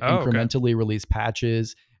 People are like incrementally release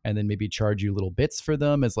patches and then maybe charge you little bits for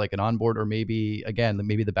them as like an onboard, or maybe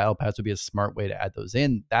the battle pass would be a smart way to add those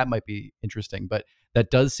in. That might be interesting, but that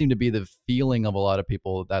does seem to be the feeling of a lot of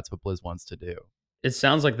people. That's what Blizz wants to do. It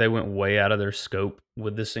sounds like they went way out of their scope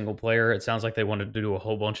with the single player. It sounds like they wanted to do a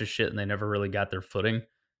whole bunch of shit and they never really got their footing.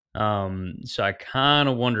 So I kind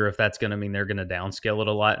of wonder if that's going to mean they're going to downscale it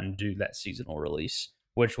a lot and do that seasonal release,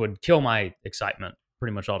 which would kill my excitement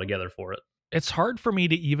pretty much altogether for it. It's hard for me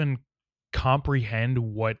to even comprehend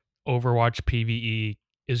what Overwatch PvE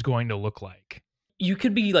is going to look like. You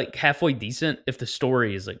could be like halfway decent if the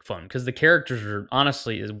story is like fun, because the characters are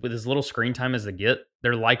honestly, with as little screen time as they get,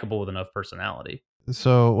 they're likable with enough personality.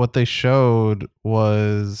 So what they showed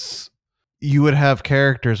was you would have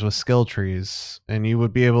characters with skill trees, and you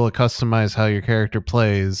would be able to customize how your character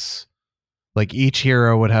plays. Like each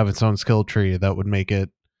hero would have its own skill tree that would make it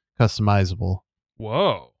customizable.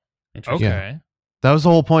 Whoa. Interesting. Okay. Yeah. That was the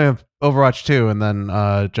whole point of Overwatch 2, and then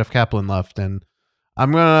Jeff Kaplan left, and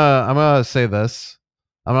I'm gonna say this.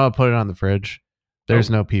 I'm gonna put it on the fridge.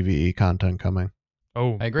 There's no PvE content coming.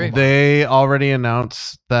 Oh, I agree. They already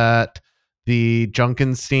announced that the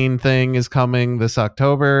Junkenstein thing is coming this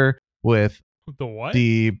October with the what?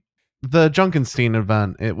 The Junkenstein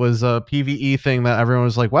event. It was a PvE thing that everyone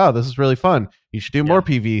was like, wow, this is really fun. You should do more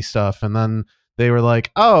PvE stuff. And then they were like,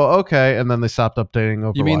 oh, okay. And then they stopped updating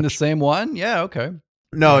Overwatch. You mean the same one? Yeah, okay.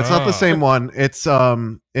 No, it's not the same one. It's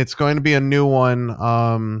going to be a new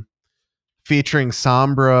one featuring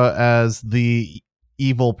Sombra as the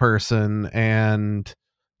evil person, and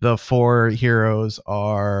the four heroes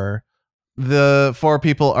are the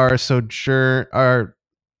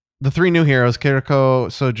three new heroes,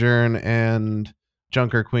 Kiriko, Sojourn, and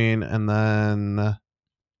Junker Queen, and then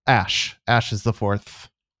Ashe. Ashe is the fourth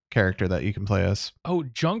character that you can play as. Oh,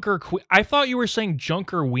 Junker Queen. I thought you were saying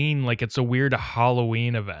Junkerween, like it's a weird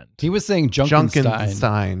Halloween event. He was saying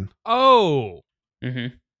Junkenstein. Oh.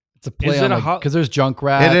 Mm-hmm. It's a play on because there's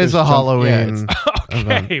Junkrat. It is a Halloween.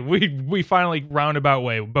 Okay, we finally roundabout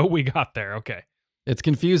way, but we got there. Okay. It's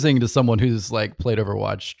confusing to someone who's like played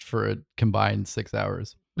Overwatch for a combined 6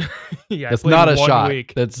 hours. Yeah, that's not a shot.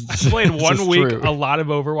 Week. That's I played 1 week, true. a lot of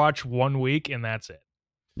Overwatch 1 week, and that's it.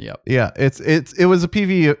 Yep. Yeah, it was a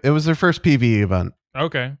PvE. It was their first PvE event.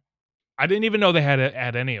 Okay, I didn't even know they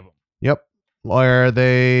had any of them. Yep, where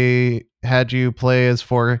they had you play as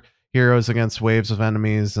four heroes against waves of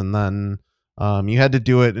enemies, and then you had to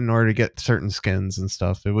do it in order to get certain skins and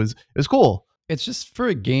stuff. It was cool. It's just for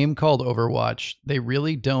a game called Overwatch, they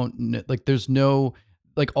really don't like. There's no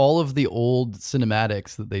like all of the old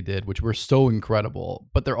cinematics that they did, which were so incredible,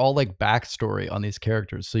 but they're all like backstory on these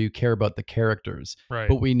characters, so you care about the characters. Right.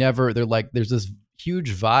 But they're like, there's this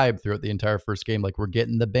huge vibe throughout the entire first game, like we're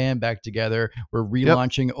getting the band back together, we're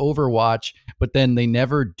relaunching Overwatch, but then they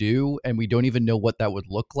never do, and we don't even know what that would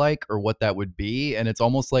look like or what that would be. And it's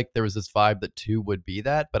almost like there was this vibe that 2 would be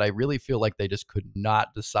that, but I really feel like they just could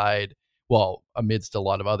not decide, well, amidst a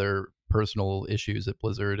lot of other personal issues at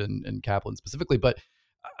Blizzard and Kaplan specifically, but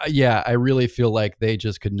yeah, I really feel like they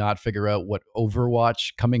just could not figure out what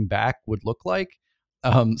Overwatch coming back would look like.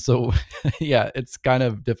 So yeah, it's kind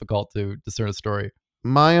of difficult to discern a story.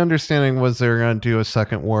 My understanding was they were going to do a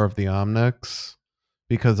second War of the Omnics,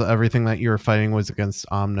 because everything that you were fighting was against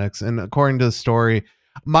Omnics. And according to the story,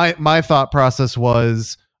 my thought process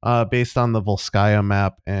was based on the Volskaya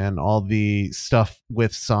map and all the stuff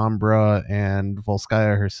with Sombra and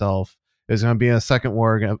Volskaya herself. There's going to be a second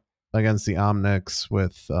war against the Omnics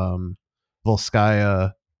with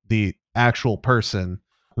Volskaya, the actual person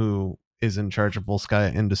who is in charge of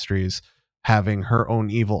Volskaya Industries, having her own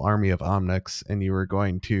evil army of Omnics, and you were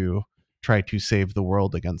going to try to save the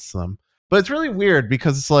world against them. But it's really weird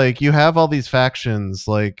because it's like you have all these factions.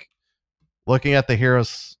 Like looking at the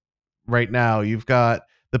heroes right now, you've got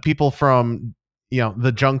the people from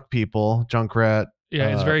the Junk people, Junkrat,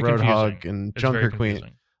 it's very Roadhog, confusing. and It's Junker very Queen.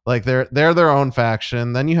 confusing. Like they're their own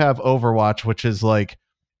faction. Then you have Overwatch, which is like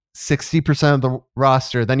 60% of the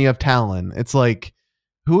roster. Then you have Talon. It's like,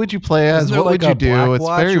 who would you play as? Isn't there What like would you a do? It's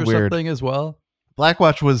Blackwatch very or weird. something as well.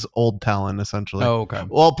 Blackwatch was old Talon, essentially. Oh, okay.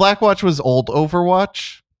 Well, Blackwatch was old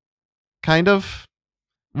Overwatch, kind of.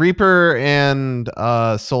 Reaper and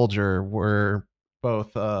Soldier were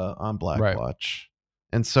both on Blackwatch,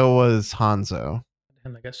 and so was Hanzo.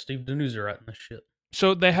 Damn, I got Steve Denuser right in this shit.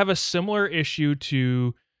 So they have a similar issue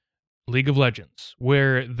to League of Legends,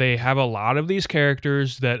 where they have a lot of these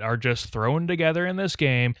characters that are just thrown together in this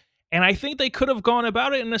game, and I think they could have gone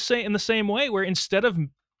about it in the same way, where instead of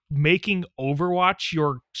making Overwatch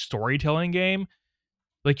your storytelling game,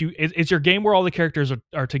 like it's your game where all the characters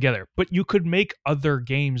are together, but you could make other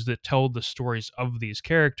games that tell the stories of these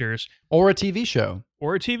characters. Or a TV show.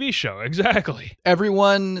 Or a TV show, exactly.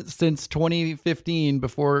 Everyone since 2015,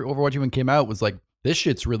 before Overwatch even came out, was like, this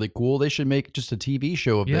shit's really cool. They should make just a TV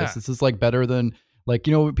show of Yeah. this. This is like better than, like,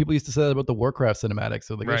 you know, people used to say that about the Warcraft cinematics.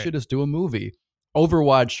 So like, Right. they should just do a movie.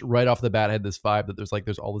 Overwatch right off the bat had this vibe that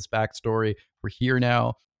there's all this backstory. We're here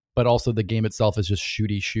now, but also the game itself is just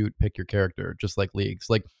shooty shoot, pick your character, just like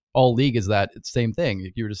Leagues. Like all League is that it's same thing.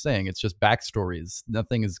 Like you were just saying, it's just backstories.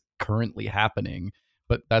 Nothing is currently happening,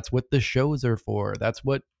 but that's what the shows are for. That's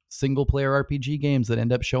what single player RPG games that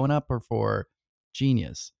end up showing up are for.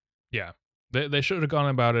 Genius. Yeah. They should have gone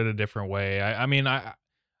about it a different way. I mean, I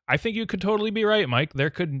think you could totally be right, Mike. There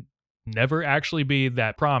could never actually be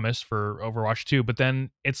that promise for Overwatch 2, but then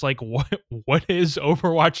it's like, what is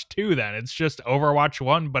Overwatch 2 then? It's just Overwatch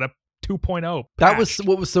 1, but a 2.0. That was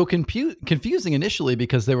what was so confusing initially,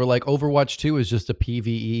 because they were like, Overwatch 2 is just a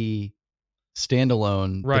PvE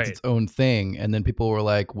standalone, Right. It's its own thing. And then people were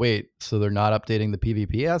like, wait, so they're not updating the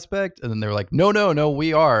PvP aspect? And then they were like, no,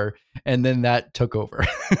 we are. And then that took over.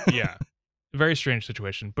 Yeah. Very strange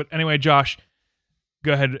situation. But anyway, Josh,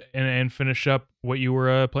 go ahead and finish up what you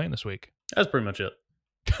were playing this week. That's pretty much it.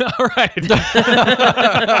 All right.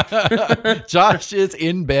 Josh is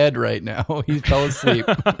in bed right now. He fell asleep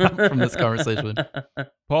from this conversation.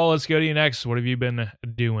 Paul, let's go to you next. What have you been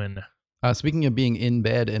doing? Speaking of being in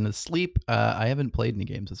bed and asleep, I haven't played any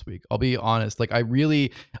games this week. I'll be honest. Like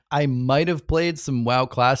I might have played some WoW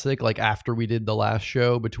Classic, like after we did the last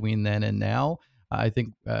show between then and now. I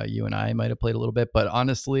think you and I might have played a little bit, but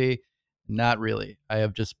honestly, not really. I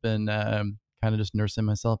have just been kind of just nursing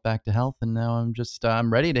myself back to health, and now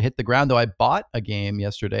I'm ready to hit the ground. Though I bought a game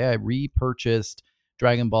yesterday. I repurchased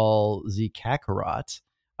Dragon Ball Z Kakarot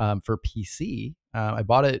for PC. I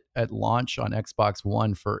bought it at launch on Xbox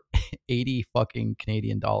One for 80 fucking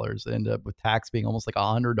Canadian dollars. It ended up with tax being almost like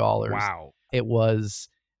 $100. Wow. It was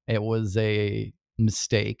a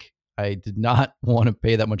mistake. I did not want to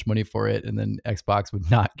pay that much money for it, and then Xbox would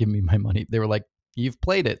not give me my money. They were like, "You've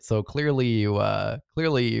played it, so clearly you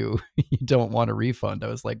you don't want a refund." I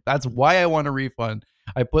was like, "That's why I want a refund.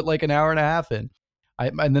 I put like an hour and a half in."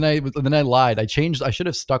 And then I lied. I should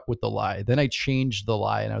have stuck with the lie. Then I changed the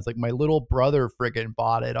lie, and I was like, "My little brother friggin'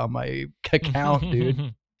 bought it on my account,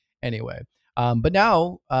 dude." Anyway. But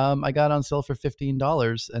now I got on sale for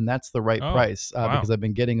 $15, and that's the right price wow. because I've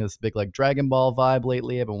been getting this big like Dragon Ball vibe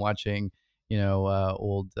lately. I've been watching,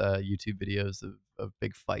 old YouTube videos of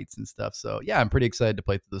big fights and stuff. So yeah, I'm pretty excited to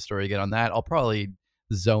play through the story again on that. I'll probably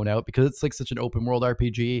zone out because it's like such an open world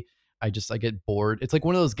RPG. I get bored. It's like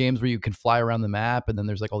one of those games where you can fly around the map and then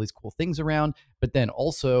there's like all these cool things around, but then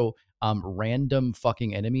also random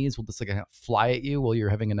fucking enemies will just like fly at you while you're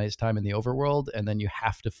having a nice time in the overworld, and then you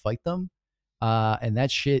have to fight them. And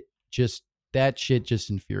that shit just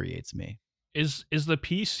infuriates me. Is the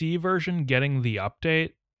PC version getting the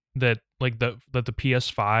update that the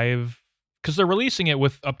PS5, because they're releasing it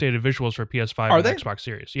with updated visuals for PS5 and Xbox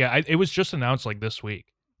Series. Yeah, it was just announced like this week.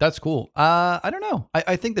 That's cool. I don't know.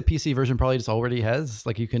 I think the PC version probably just already has,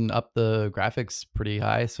 like, you can up the graphics pretty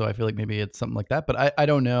high, so I feel like maybe it's something like that, but I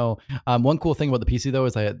don't know. One cool thing about the PC though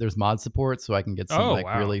is there's mod support, so I can get some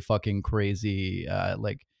really fucking crazy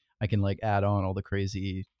like I can like add on all the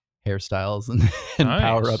crazy hairstyles and Nice.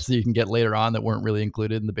 power ups that you can get later on that weren't really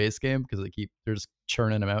included in the base game because they're just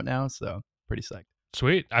churning them out now. So pretty psyched.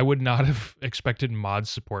 Sweet. I would not have expected mod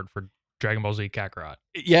support for Dragon Ball Z Kakarot.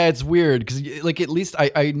 Yeah, it's weird because like at least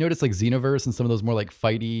I noticed like Xenoverse and some of those more like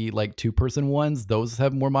fighty like 2-person ones, those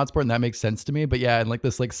have more mod support and that makes sense to me. But yeah, and like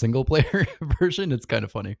this like single player version, it's kind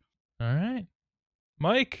of funny. All right,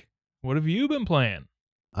 Mike, what have you been playing?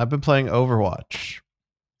 I've been playing Overwatch.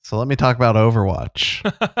 So let me talk about Overwatch.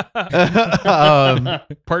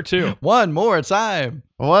 Part 2. One more time.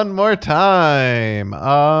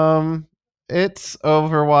 It's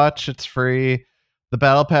Overwatch. It's free. The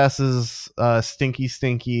battle pass is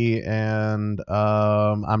stinky, and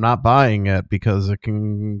I'm not buying it because it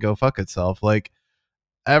can go fuck itself. Like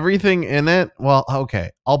everything in it. Well, okay,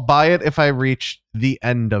 I'll buy it if I reach the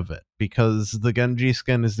end of it because the Genji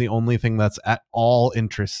skin is the only thing that's at all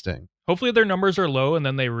interesting. Hopefully their numbers are low and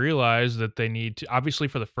then they realize that they need to, obviously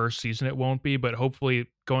for the first season it won't be, but hopefully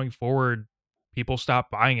going forward people stop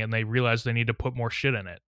buying it and they realize they need to put more shit in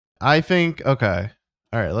it. I think, okay.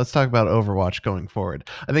 All right, let's talk about Overwatch going forward.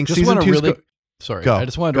 I think Just season want to 2's really sorry. Go. I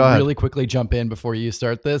just wanted Go to ahead. really quickly jump in before you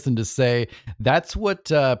start this and just say that's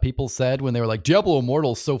what people said when they were like, Diablo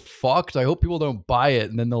Immortal's so fucked. I hope people don't buy it,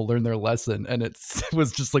 and then they'll learn their lesson. And it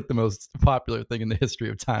was just like the most popular thing in the history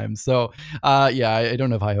of time. So yeah, I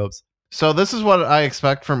don't have high hopes. So this is what I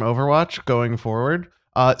expect from Overwatch going forward.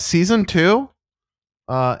 Season 2,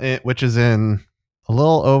 which is in a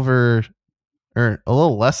little over or a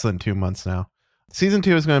little less than 2 months now. Season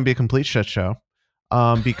 2 is going to be a complete shit show.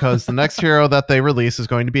 Because the next hero that they release is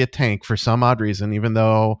going to be a tank for some odd reason, even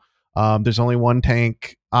though there's only one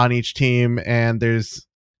tank on each team and there's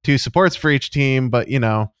 2 supports for each team. But,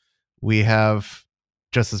 we have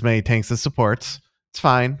just as many tanks as supports. It's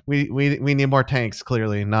fine. We need more tanks,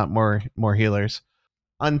 clearly, not more healers.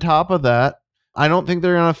 On top of that, I don't think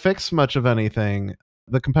they're going to fix much of anything.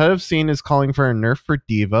 The competitive scene is calling for a nerf for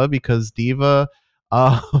D.Va because D.Va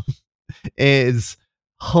is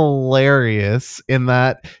hilarious in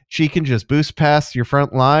that she can just boost past your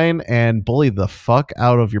front line and bully the fuck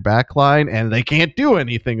out of your back line, and they can't do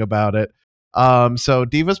anything about it. So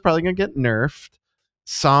D.Va's probably going to get nerfed.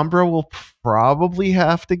 Sombra will probably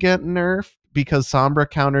have to get nerfed because Sombra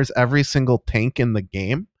counters every single tank in the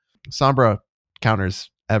game. Sombra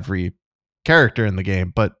counters every character in the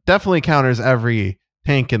game, but definitely counters every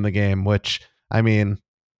tank in the game, which, I mean,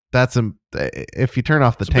 that's if you turn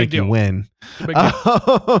off the tank, you win.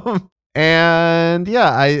 And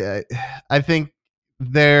yeah, I think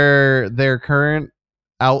their current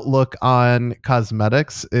outlook on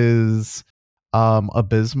cosmetics is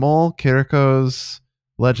abysmal. Kiriko's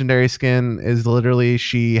legendary skin is literally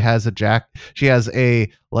she has a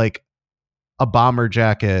bomber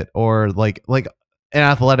jacket or like an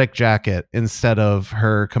athletic jacket instead of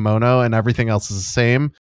her kimono, and everything else is the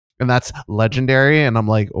same. And that's legendary. And I'm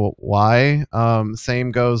like, well, why?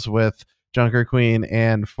 Same goes with Junker Queen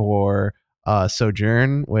and for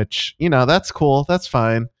Sojourn, which, that's cool. That's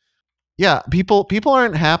fine. Yeah, people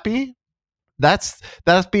aren't happy. That's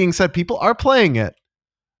being said, people are playing it.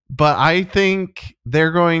 But I think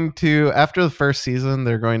they're going to, after the first season,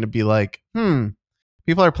 they're going to be like,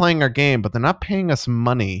 people are playing our game, but they're not paying us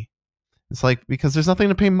money. It's like, because there's nothing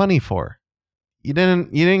to pay money for. You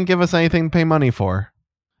didn't give us anything to pay money for.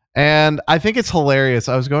 And I think it's hilarious.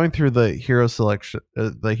 I was going through the hero selection,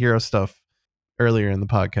 the hero stuff earlier in the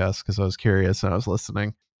podcast because I was curious and I was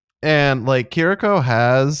listening. And like Kiriko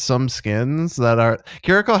has some skins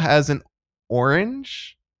Kiriko has an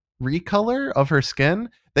orange recolor of her skin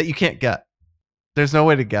that you can't get. There's no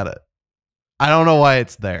way to get it. I don't know why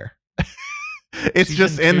it's there. It's Season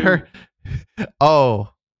just in 2. Her. Oh,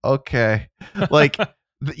 okay. Like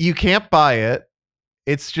you can't buy it.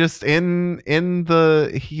 It's just in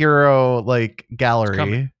the hero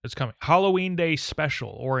gallery. It's coming. Halloween Day special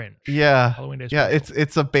orange. Yeah. Halloween Day special. Yeah,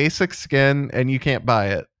 it's a basic skin and you can't buy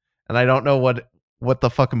it. And I don't know what the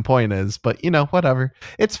fucking point is, but whatever.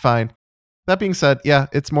 It's fine. That being said, yeah,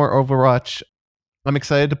 it's more Overwatch. I'm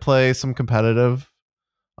excited to play some competitive.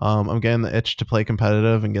 I'm getting the itch to play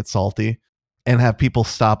competitive and get salty and have people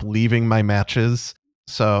stop leaving my matches.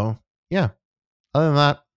 So, yeah. Other than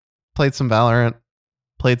that, played some Valorant.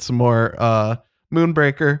 Played some more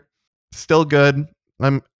Moonbreaker. Still good.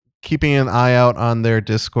 I'm keeping an eye out on their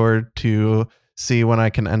Discord to see when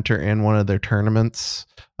I can enter in one of their tournaments.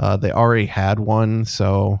 They already had one,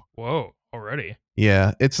 so... Whoa, already?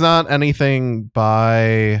 Yeah, it's not anything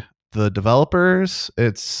by the developers.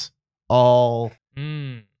 It's all,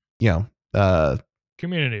 community, right?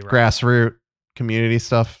 Grassroots community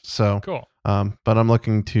stuff. So cool. But I'm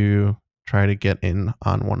looking to try to get in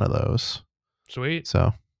on one of those. Sweet.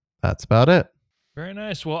 So that's about it. Very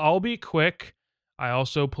nice. Well, I'll be quick. I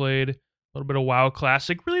also played a little bit of WoW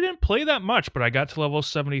Classic. Really didn't play that much, but I got to level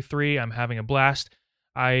 73. I'm having a blast.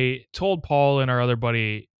 I told Paul and our other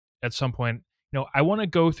buddy at some point, I want to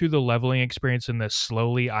go through the leveling experience in this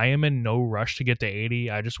slowly. I am in no rush to get to 80.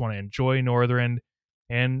 I just want to enjoy Northrend,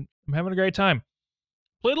 and I'm having a great time.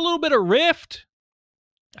 Played a little bit of Rift.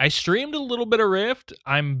 I streamed a little bit of Rift.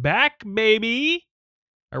 I'm back, baby.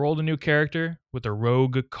 I rolled a new character with a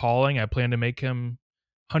rogue calling. I plan to make him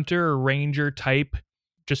hunter or ranger type.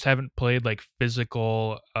 Just haven't played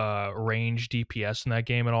physical range DPS in that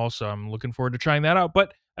game at all, so I'm looking forward to trying that out.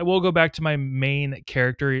 But I will go back to my main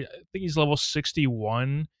character. I think he's level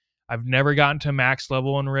 61. I've never gotten to max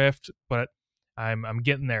level in Rift, but I'm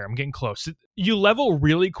getting there. I'm getting close. You level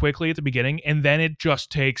really quickly at the beginning, and then it just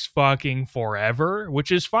takes fucking forever, which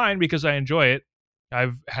is fine because I enjoy it.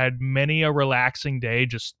 I've had many a relaxing day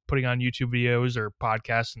just putting on YouTube videos or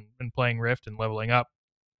podcasts and playing Rift and leveling up.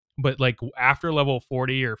 But like after level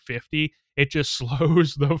 40 or 50, it just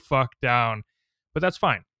slows the fuck down. But that's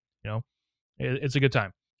fine. It's a good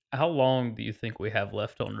time. How long do you think we have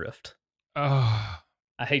left on Rift? Uh,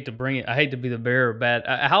 I hate to bring it. I hate to be the bearer of bad.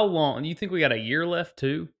 How long? Do you think we got a year left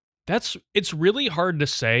too? it's really hard to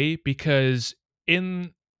say because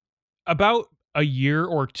in about a year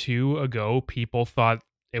or two ago, people thought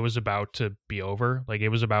it was about to be over. Like it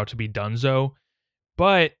was about to be donezo.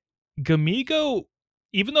 But Gamigo,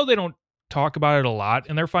 even though they don't talk about it a lot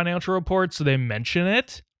in their financial reports, they mention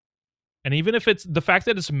it. And even if it's the fact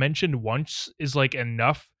that it's mentioned once is like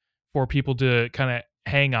enough for people to kind of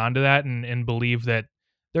hang on to that and believe that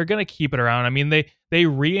they're going to keep it around. I mean, they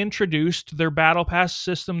reintroduced their battle pass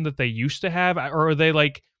system that they used to have, or they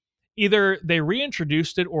like either they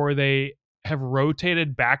reintroduced it or they have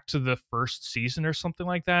rotated back to the first season or something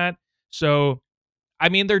like that. So, I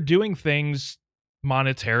mean, they're doing things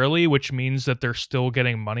monetarily, which means that they're still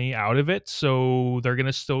getting money out of it. So they're going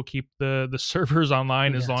to still keep the servers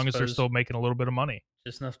online as Yeah, I long as they're suppose. still making a little bit of money.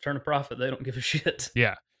 Just enough to turn a profit. They don't give a shit.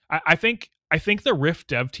 Yeah. I think the Rift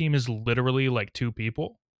dev team is literally like 2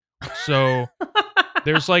 people. So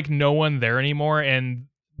there's like no one there anymore, and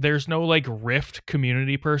there's no like Rift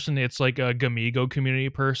community person. It's like a Gamigo community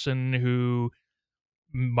person who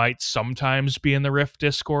might sometimes be in the Rift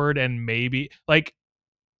Discord, and maybe like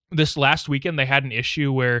this last weekend they had an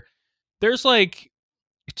issue where there's like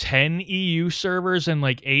 10 EU servers and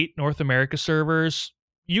like 8 North America servers.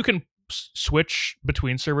 You can switch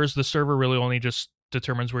between servers. The server really only just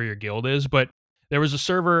determines where your guild is, but there was a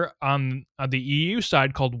server on the EU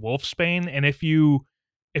side called Wolfsbane, and if you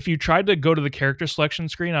tried to go to the character selection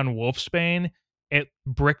screen on Wolfsbane, it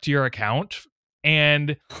bricked your account,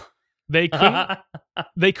 and they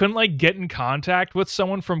couldn't like get in contact with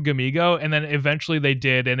someone from Gamigo, and then eventually they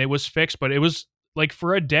did, and it was fixed. But it was like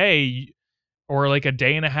for a day or like a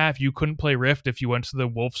day and a half, you couldn't play Rift if you went to the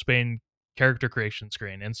Wolfsbane character creation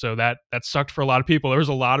screen, and so that sucked for a lot of people. There was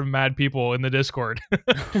a lot of mad people in the Discord.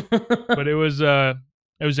 But it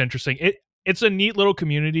was interesting. It's a neat little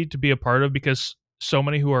community to be a part of because so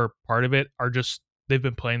many who are part of it are just they've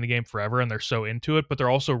been playing the game forever and they're so into it, but they're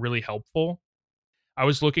also really helpful. I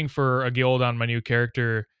was looking for a guild on my new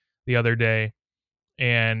character the other day,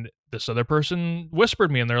 and this other person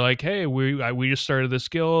whispered me, and they're like, "Hey, we just started this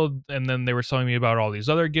guild," and then they were telling me about all these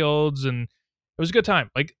other guilds, and it was a good time.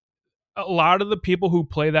 Like a lot of the people who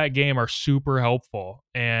play that game are super helpful,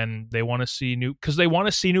 and they want to see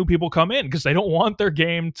new people come in because they don't want their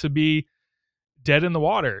game to be dead in the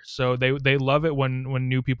water. So they love it when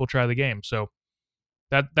new people try the game. So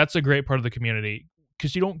that's a great part of the community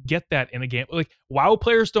because you don't get that in a game. Like WoW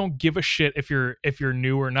players don't give a shit if you're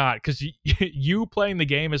new or not, because you playing the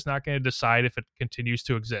game is not going to decide if it continues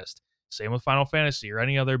to exist. Same with Final Fantasy or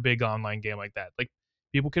any other big online game like that. Like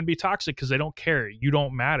people can be toxic because they don't care. You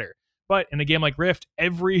don't matter. But in a game like Rift,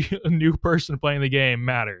 every new person playing the game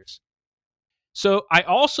matters. So I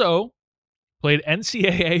also played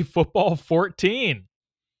NCAA Football 14.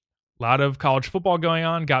 A lot of college football going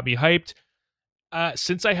on, got me hyped.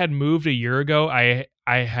 Since I had moved a year ago, I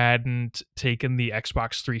hadn't taken the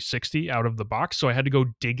Xbox 360 out of the box, so I had to go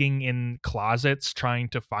digging in closets trying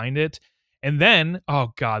to find it. And then,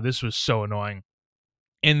 oh god, this was so annoying.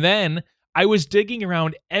 And then I was digging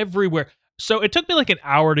around everywhere. So it took me like an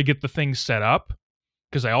hour to get the thing set up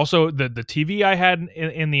because I also the TV I had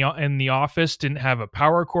in the office didn't have a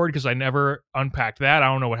power cord because I never unpacked that. I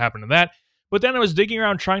don't know what happened to that. But then I was digging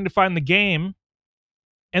around trying to find the game,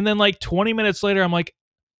 and then like 20 minutes later, I'm like,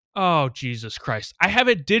 oh Jesus Christ! I have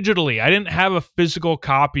it digitally. I didn't have a physical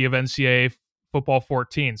copy of NCAA Football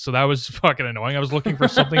 14, so that was fucking annoying. I was looking for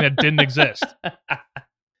something that didn't exist.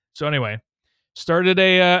 So anyway, started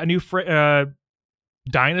a new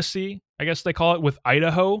dynasty, I guess they call it, with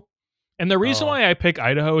Idaho. And the reason why I pick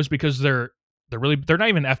Idaho is because they're not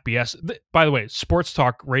even FBS. By the way, sports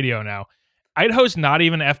talk radio now. Idaho's not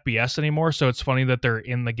even FBS anymore, so it's funny that they're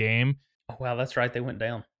in the game. Oh, wow, that's right. They went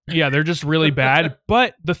down. Yeah, they're just really bad.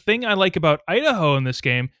 But the thing I like about Idaho in this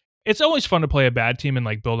game, it's always fun to play a bad team and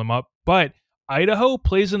like build them up. But Idaho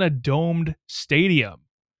plays in a domed stadium,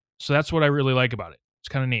 so that's what I really like about it. It's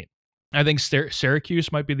kind of neat. I think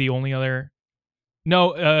Syracuse might be the only other.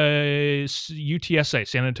 No, UTSA,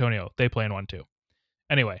 San Antonio. They play in one too.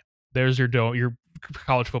 Anyway, there's your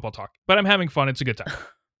college football talk. But I'm having fun. It's a good time.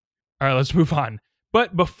 All right, let's move on.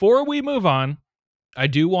 But before we move on, I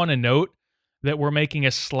do want to note that we're making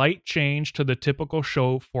a slight change to the typical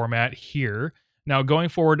show format here Now, going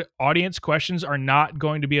forward, audience questions are not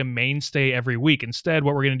going to be a mainstay every week. Instead,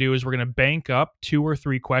 what we're going to do is we're going to bank up 2 or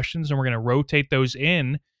 3 questions, and we're going to rotate those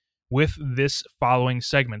in with this following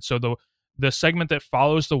segment. So the segment that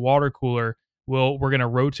follows the water cooler, we're going to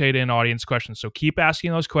rotate in audience questions. So keep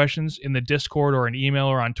asking those questions in the Discord or an email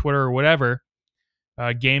or on Twitter or whatever,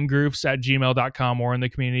 gamegrooves@gmail.com, or in the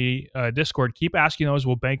community Discord. Keep asking those.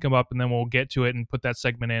 We'll bank them up, and then we'll get to it and put that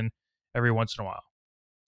segment in every once in a while.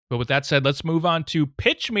 But with that said, let's move on to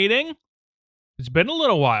pitch meeting. It's been a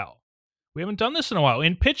little while. We haven't done this in a while.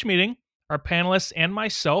 In pitch meeting, our panelists and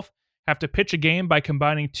myself have to pitch a game by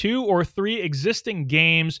combining 2 or 3 existing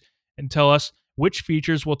games and tell us which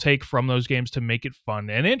features we'll take from those games to make it fun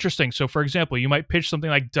and interesting. So, for example, you might pitch something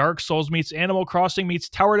like Dark Souls meets Animal Crossing meets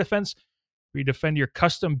Tower Defense, where you defend your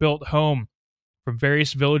custom-built home from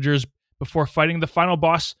various villagers before fighting the final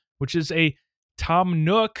boss, which is a Tom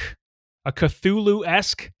Nook, a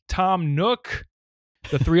Cthulhu-esque Tom Nook.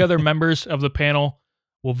 The 3 other members of the panel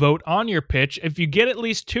will vote on your pitch. If you get at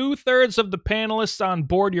least 2/3 of the panelists on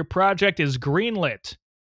board, your project is greenlit.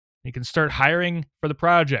 You can start hiring for the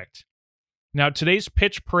project. Now, today's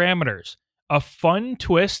pitch parameters: a fun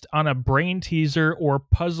twist on a brain teaser or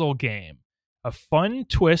puzzle game. A fun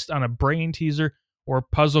twist on a brain teaser or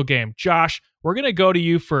puzzle game. Josh, we're going to go to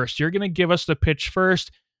you first. You're going to give us the pitch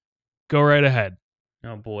first. Go right ahead.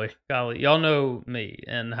 Oh boy, golly, y'all know me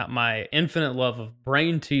and my infinite love of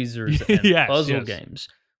brain teasers and Yes, puzzle yes. games.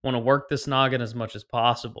 Want to work this noggin as much as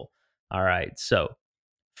possible. All right, so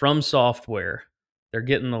From Software, they're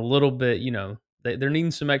getting a little bit, they're needing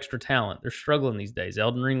some extra talent. They're struggling these days.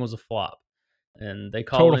 Elden Ring was a flop, and they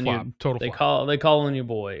call in you. They call in your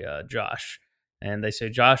boy Josh, and they say,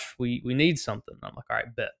 Josh, we need something. I'm like, all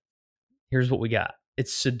right, bet. Here's what we got.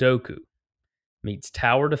 It's Sudoku meets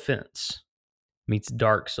Tower Defense meets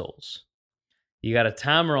Dark Souls. You got a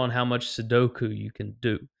timer on how much Sudoku you can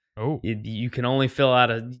do. Oh, You can only fill out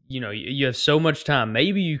you have so much time.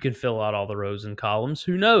 Maybe you can fill out all the rows and columns.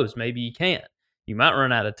 Who knows? Maybe you can't. You might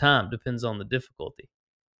run out of time. Depends on the difficulty.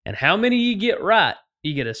 And how many you get right,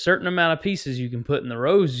 you get a certain amount of pieces you can put in the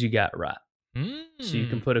rows you got right. So you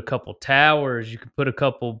can put a couple towers. You can put a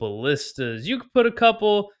couple ballistas. You put a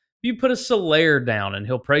Solaire down and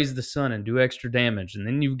he'll praise the sun and do extra damage. And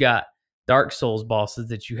then you've got Dark Souls bosses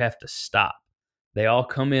that you have to stop. They all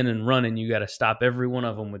come in and run, and you got to stop every one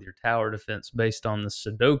of them with your tower defense based on the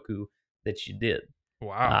Sudoku that you did.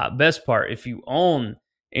 wow. Best part, if you own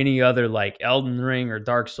any other like Elden Ring or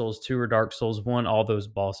Dark Souls 2 or Dark Souls 1, all those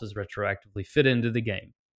bosses retroactively fit into the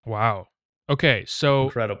game. Wow. Okay, so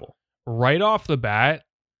Incredible. right off the bat,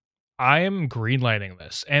 I am greenlighting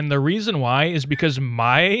this. And the reason why is because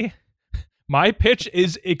my pitch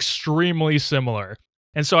is extremely similar.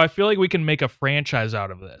 And so I feel like we can make a franchise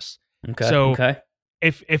out of this. Okay. So okay.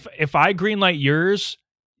 if I greenlight yours,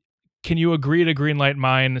 can you agree to greenlight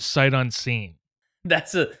mine sight unseen?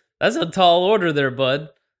 That's a tall order there, bud.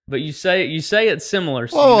 But you say it's similar.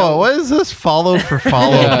 So Whoa, what is this follow for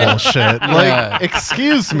follow Yeah. bullshit? Yeah. Like,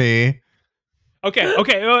 excuse me. Okay.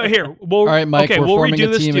 Here. All right, Mike, we're we'll forming redo a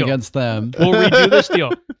this team deal. against them. We'll redo this deal.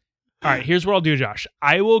 All right, here's what I'll do, Josh.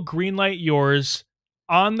 I will greenlight yours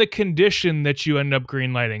on the condition that you end up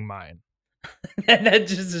greenlighting mine.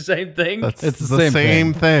 That's just the same thing. That's It's the the same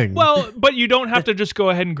same thing. Well, but you don't have to just go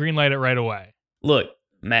ahead and greenlight it right away. Look,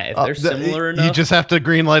 Matt, if they're similar you enough, just have to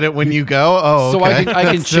green light it when you go. Oh, So okay. I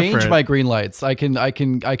can That's change different. my green lights. I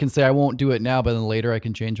can say I won't do it now, but then later I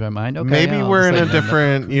can change my mind. Okay, Maybe yeah, I'll we're just in a let you know.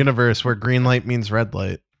 different universe where green light means red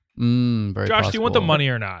light. Very Josh, do you want the possible. money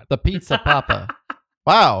or not? The pizza papa.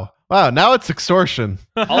 Wow. Now it's extortion.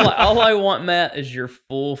 all I want, Matt, is your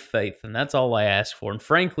full faith, and that's all I ask for. And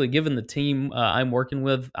frankly, given the team I'm working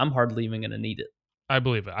with, I'm hardly even going to need it. I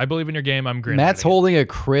believe it. I believe in your game. I'm greenlighting Matt's it. holding a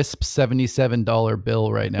crisp $77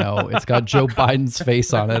 bill right now. It's got Joe Biden's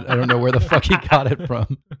face on it. I don't know where the fuck he got it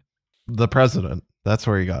from. The president. That's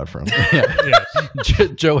where you got it from.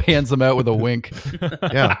 Yes. Joe hands him out with a wink.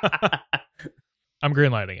 Yeah. I'm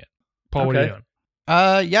greenlighting it. Paul, what are you Okay.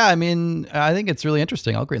 doing? Yeah, I mean, I think it's really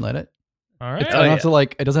interesting. I'll greenlight it. All right. I don't yeah. have to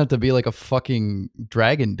it doesn't have to be like a fucking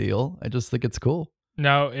dragon deal. I just think it's cool.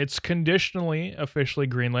 Now it's conditionally officially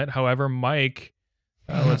greenlit. However, Mike,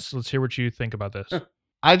 let's hear what you think about this.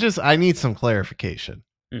 I need some clarification.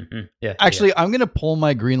 Mm-hmm. Yeah. Actually, I'm gonna pull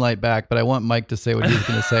my green light back, but I want Mike to say what he's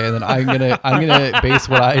gonna say, and then I'm gonna base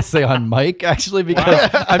what I say on Mike. Actually, because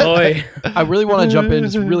Boy. I really want to jump in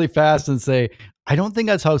just really fast and say I don't think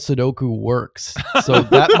that's how Sudoku works. So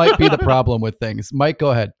that might be the problem with things. Mike, go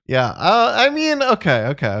ahead. Yeah. I mean,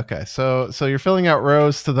 okay. So you're filling out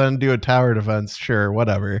rows to then do a tower defense. Sure,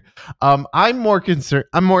 whatever. I'm more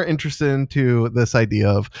interested into this idea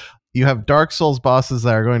of you have Dark Souls bosses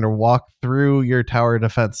that are going to walk through your tower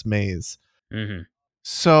defense maze. Mm-hmm.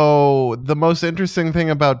 So the most interesting thing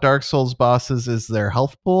about Dark Souls bosses is their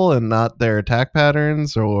health pool and not their attack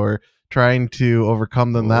patterns or trying to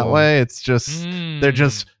overcome them that Ooh. way. It's just they're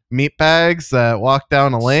just meat bags that walk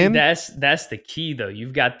down a lane. See, that's the key, though.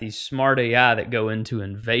 You've got these smart AI that go into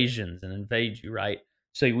invasions and invade you, right?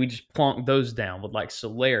 So we just plonk those down with like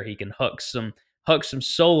Solaire. He can huck some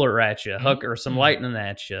solar at you, or some lightning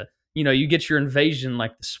at you. You know, you get your invasion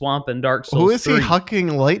like the swamp in Dark Souls. Who is 3. he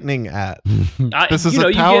hucking lightning at? This is a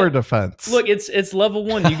you tower defense. Look, it's level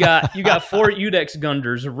 1. You got 4 Udex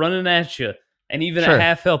Gunders running at you, and even Sure. at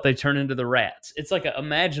half health, they turn into the rats. It's like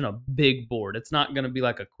imagine a big board. It's not going to be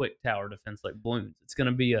like a quick tower defense like Bloons. It's going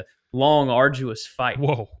to be a long, arduous fight.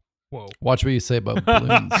 Whoa. Watch what you say about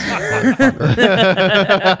balloons.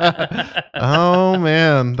 Oh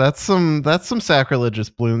man, that's some sacrilegious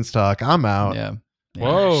Bloons talk. I'm out. Yeah.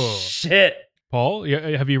 Whoa. Shit. Paul,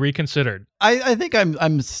 have you reconsidered? I think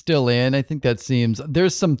I'm still in. I think that seems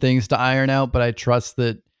there's some things to iron out, but I trust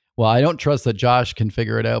that. Well, I don't trust that Josh can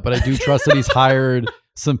figure it out, but I do trust that he's hired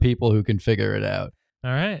some people who can figure it out.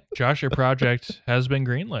 All right. Josh, your project has been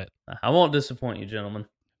greenlit. I won't disappoint you, gentlemen.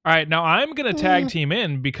 All right. Now I'm going to tag team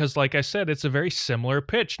in because, like I said, it's a very similar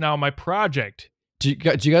pitch. Now, my project. Do you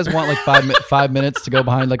guys want like 5 minutes to go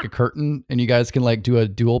behind like a curtain and you guys can like do a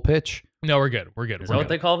dual pitch? No, we're good. We're good. Is We're that what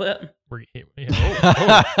good. they call that?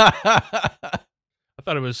 I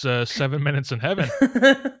thought it was 7 minutes in heaven.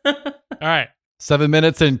 All right. 7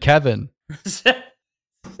 minutes in Kevin. 7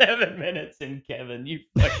 minutes in, Kevin. You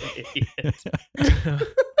fucking idiot.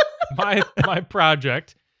 my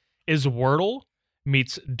project is Wordle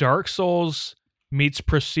meets Dark Souls meets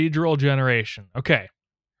procedural generation. Okay.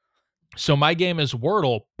 So my game is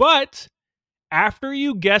Wordle, but after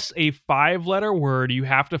you guess a 5-letter word, you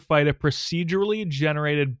have to fight a procedurally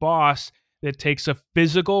generated boss that takes a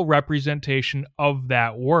physical representation of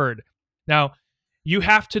that word. Now, you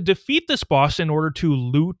have to defeat this boss in order to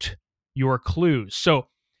loot your clues. So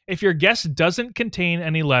if your guess doesn't contain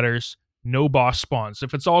any letters, no boss spawns.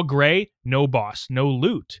 If it's all gray, no boss, no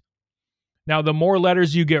loot. Now, the more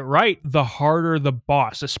letters you get right, the harder the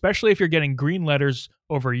boss, especially if you're getting green letters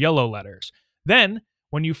over yellow letters. Then,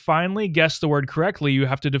 when you finally guess the word correctly, you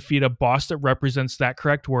have to defeat a boss that represents that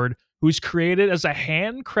correct word, who's created as a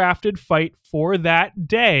handcrafted fight for that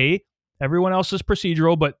day. Everyone else is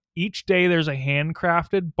procedural, but each day there's a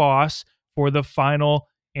handcrafted boss for the final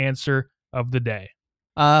answer of the day.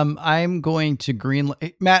 I'm going to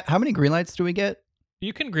greenlight. Matt, how many green lights do we get?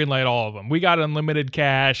 You can greenlight all of them. We got unlimited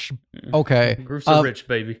cash. Okay. Groups are rich,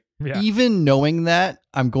 baby. Yeah. Even knowing that,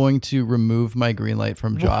 I'm going to remove my green light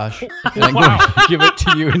from Josh and I'm going to give it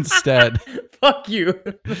to you instead. Fuck you.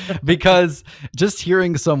 Because just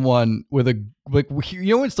hearing someone with a like,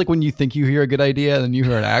 you know, it's like when you think you hear a good idea and then you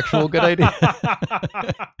hear an actual good idea.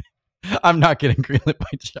 I'm not getting greenlit by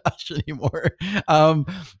Josh anymore.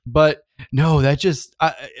 But no, that just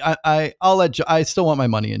I'll let I still want my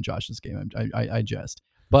money in Josh's game. I jest.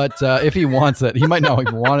 But if he wants it, he might not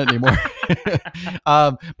even want it anymore.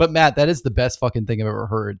 But Matt, that is the best fucking thing I've ever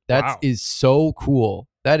heard. That is so cool.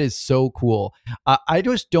 That is so cool. I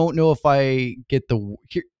just don't know if I get the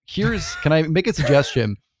here's. Can I make a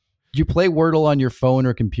suggestion? You play Wordle on your phone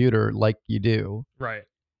or computer like you do, Right.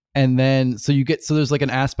 and then so there's like an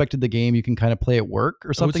aspect of the game you can kind of play at work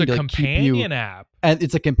or something. Oh, it's a to, like, companion app. and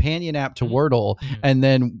it's a companion app to Wordle. And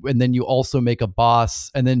then you also make a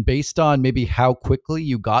boss, and then based on maybe how quickly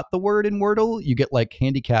you got the word in Wordle, you get like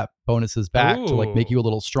handicap bonuses back to like make you a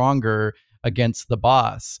little stronger against the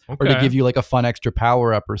boss, or to give you like a fun extra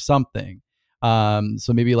power up or something.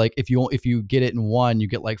 So maybe like if you get it in one, you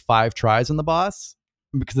get like 5 tries on the boss,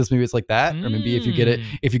 because maybe it's like that. Or maybe if you get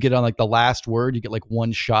it on like the last word, you get like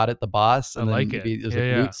 1 shot at the boss, and I then like maybe it. there's Yeah, like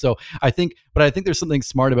yeah. loot. So I think there's something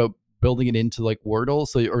smart about building it into like Wordle,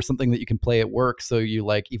 or something that you can play at work, so you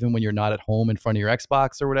like even when you're not at home in front of your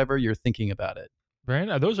Xbox or whatever, you're thinking about it.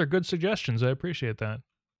 Right. Those are good suggestions. I appreciate that.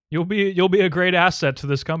 You'll be a great asset to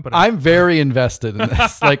this company. I'm very invested in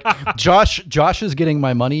this. Like Josh is getting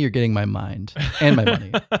my money, you're getting my mind and my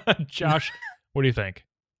money. Josh, what do you think?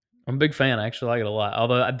 I'm a big fan. I actually like it a lot.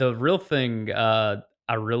 Although the real thing I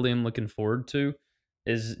really am looking forward to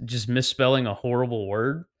is just misspelling a horrible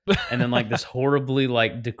word, and then like this horribly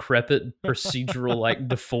like decrepit procedural like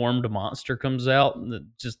deformed monster comes out and it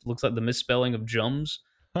just looks like the misspelling of Jums.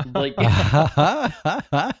 Like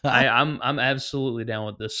I'm absolutely down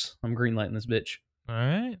with this. I'm greenlighting this bitch. All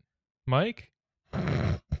right, Mike.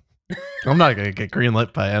 I'm not gonna get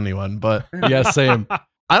greenlit by anyone, but Yeah, same.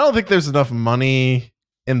 I don't think there's enough money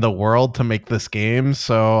in the world to make this game,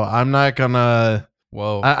 so I'm not gonna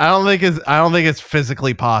Whoa. I don't think it's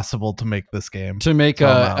physically possible to make this game. To make So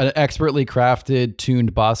I'm out. an expertly crafted,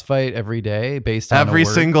 tuned boss fight every day based on Every a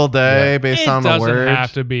word. single day based on it a doesn't word.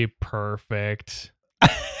 have to be perfect.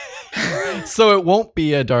 So it won't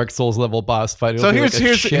be a Dark Souls level boss fight. It'll So be here's like a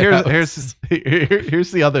here's shit here's house.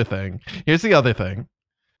 here's the other thing. Here's the other thing.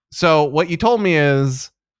 So what you told me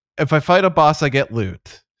is if I fight a boss, I get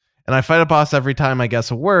loot. And I fight a boss every time I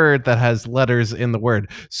guess a word that has letters in the word.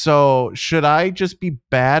 So should I just be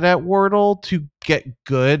bad at Wordle to get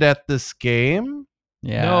good at this game?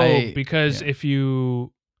 Yeah, No, because yeah. if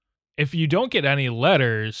you don't get any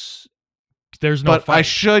letters, there's no But I fight.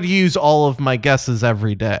 should use all of my guesses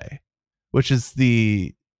every day, which is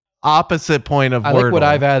the opposite point of I Wordle. like what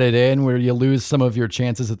I've added in where you lose some of your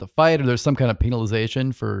chances at the fight, or there's some kind of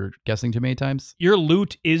penalization for guessing too many times. Your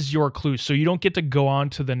loot is your clues, so you don't get to go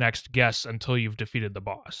on to the next guess until you've defeated the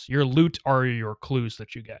boss. Your loot are your clues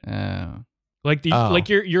that you get. Like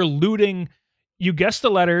you're looting. You guess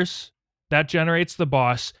the letters that generates the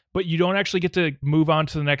boss, but you don't actually get to move on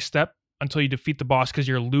to the next step until you defeat the boss because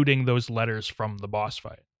you're looting those letters from the boss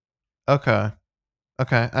fight. Okay,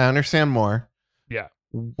 I understand more. Yeah.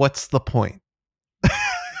 What's the point?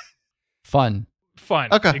 Fun. Fun.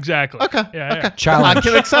 Okay. Exactly. Okay. Yeah. Okay. Challenge. I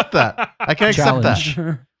can accept that. I can accept Challenge.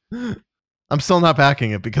 that. I'm still not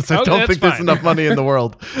backing it because I Okay, don't that's think there's fine. enough money in the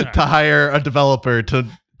world Alright. to hire a developer to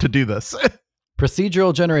do this.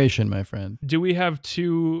 Procedural generation, my friend. Do we have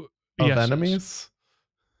two Of yeses? enemies?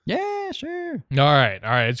 Yeah, sure. All right.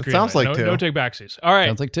 It's It green. sounds light. like no, two. no take backsies. All right,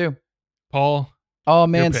 Sounds like two. Paul. Oh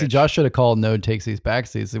man, see, pitch. Josh should have called no takes these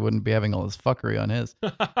backsies. He wouldn't be having all this fuckery on his.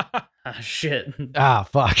 Shit. Ah,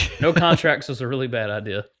 fuck. No contracts was a really bad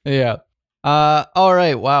idea. Yeah. All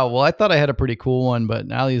right. Wow. Well, I thought I had a pretty cool one, but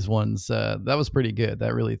now these ones, that was pretty good.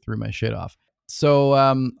 That really threw my shit off. So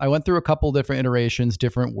I went through a couple different iterations,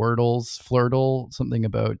 different Wordles, Flirtle, something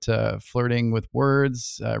about flirting with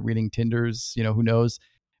words, reading Tinders. You know, who knows?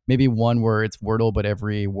 Maybe one where it's Wordle, but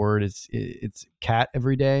every word it's cat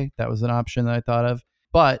every day. That was an option that I thought of.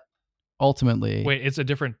 But ultimately, Wait, it's a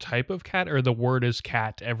different type of cat, or the word is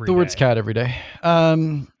cat every the word's day? cat every day.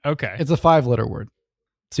 Okay. It's a 5-letter word.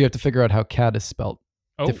 So you have to figure out how cat is spelled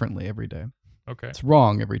Oh, differently every day. okay. It's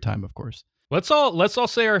wrong every time, of course. Let's all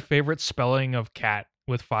say our favorite spelling of cat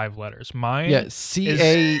with 5 letters. Mine. Yeah,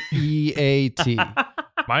 CAEAT.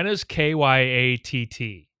 Mine is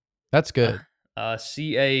KYATT. That's good.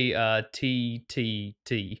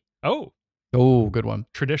 CATTT. Oh, Oh, good one.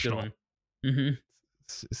 Good traditional. one. Mm-hmm.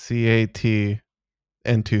 CAT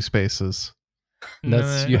and 2 spaces.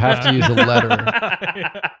 That's- you have to use a letter.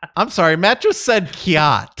 I'm sorry, Matt just said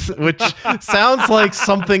Kiat, which sounds like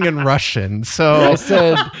something in Russian. So I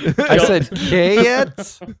said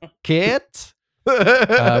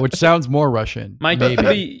Kayet, which sounds more Russian. Mike,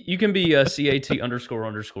 maybe. you can be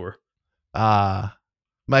CAT__.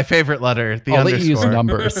 my favorite letter, the I'll let you use underscore.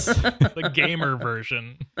 numbers. The gamer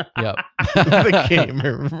version. Yep. The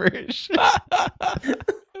gamer version.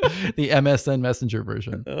 The MSN Messenger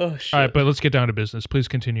version. Oh shit! All right, but let's get down to business. Please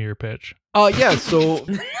continue your pitch. Yeah, so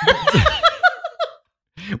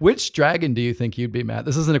which dragon do you think you'd be, Matt?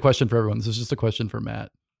 This isn't a question for everyone. This is just a question for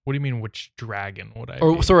Matt. What do you mean, which dragon would I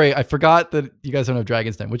Or be? sorry, I forgot that you guys don't have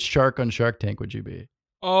dragons now. Which shark on Shark Tank would you be?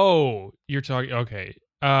 Oh, you're talking. Okay.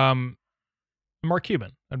 Mark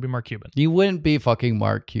Cuban. I'd be Mark Cuban. You wouldn't be fucking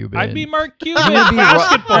Mark Cuban. I'd be Mark Cuban. You would be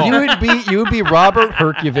Basketball. you would be Robert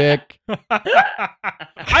Herjavec.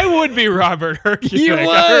 I would be Robert Herjavec. You would.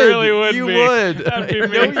 I really would You be. would. That'd be I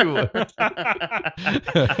me. know you would.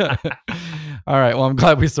 All right. Well, I'm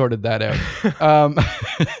glad we sorted that out.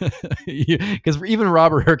 Because even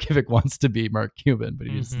Robert Herjavec wants to be Mark Cuban, but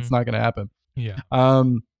it's not going to happen. Yeah. All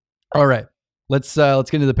right. Let's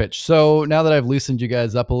get into the pitch. So now that I've loosened you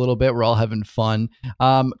guys up a little bit, we're all having fun.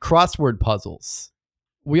 Crossword puzzles.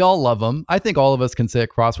 We all love them. I think all of us can say a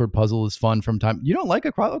crossword puzzle is fun from time. You don't like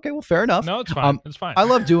a cross? Okay, well, fair enough. No, it's fine. It's fine. I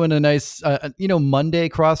love doing a nice, Monday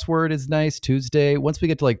crossword is nice. Tuesday. Once we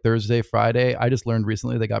get to like Thursday, Friday, I just learned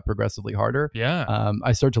recently they got progressively harder. Yeah.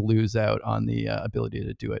 I start to lose out on the ability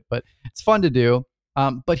to do it, but it's fun to do.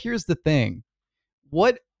 But here's the thing.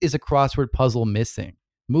 What is a crossword puzzle missing?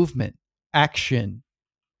 Movement, action,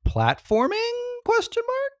 platforming? Question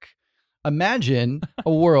mark. Imagine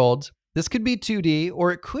a world. This could be 2D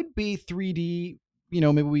or it could be 3D.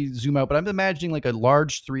 Maybe we zoom out, but I'm imagining like a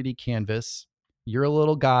large 3D canvas. You're a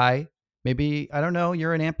little guy. Maybe, I don't know,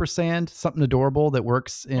 you're an ampersand, something adorable that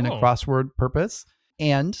works in a crossword purpose.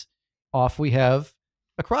 And off we have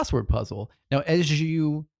a crossword puzzle. Now, as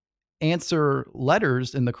you answer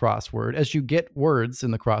letters in the crossword, as you get words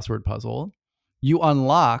in the crossword puzzle, you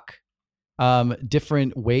unlock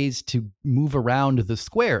different ways to move around the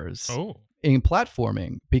squares Oh, in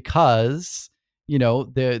platforming, because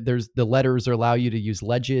there's the letters allow you to use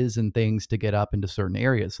ledges and things to get up into certain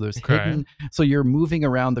areas. So there's Okay. hidden, so you're moving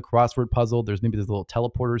around the crossword puzzle. There's little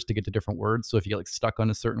teleporters to get to different words. So if you get like stuck on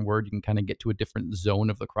a certain word, you can kind of get to a different zone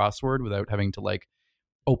of the crossword without having to like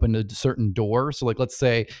open a certain door. So like, let's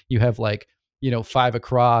say you have like, 5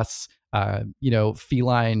 across,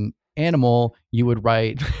 feline animal, you would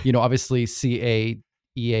write, obviously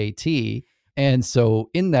CAEAT. And so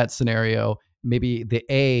in that scenario, maybe the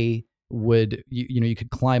A would, you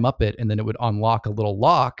could climb up it, and then it would unlock a little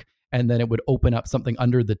lock, and then it would open up something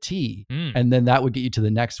under the T. And then that would get you to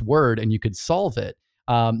the next word, and you could solve it.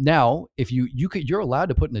 Now, if you're allowed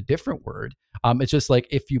to put in a different word. It's just like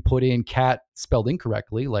if you put in cat spelled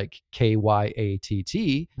incorrectly, like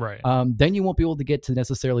KYATT, right. then you won't be able to get to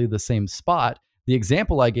necessarily the same spot. The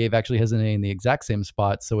example I gave actually has an A in the exact same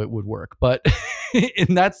spot, so it would work. But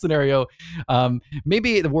in that scenario,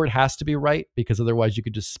 maybe the word has to be right, because otherwise you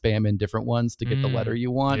could just spam in different ones to get the letter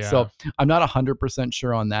you want. Yeah. So I'm not 100%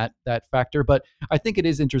 sure on that factor, but I think it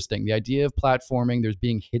is interesting. The idea of platforming, there's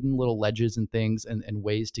being hidden little ledges and things and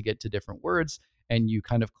ways to get to different words, and you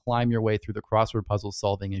kind of climb your way through the crossword puzzle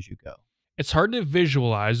solving as you go. It's hard to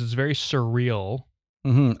visualize. It's very surreal.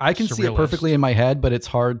 I can see it perfectly in my head, but it's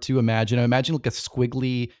hard to imagine. I imagine like a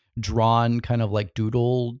squiggly drawn kind of like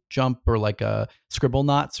doodle jump, or like a scribble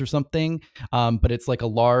knots or something. But it's like a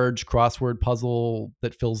large crossword puzzle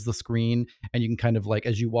that fills the screen, and you can kind of like,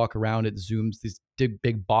 as you walk around, it zooms these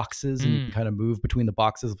big boxes, and you can kind of move between the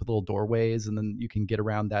boxes with little doorways, and then you can get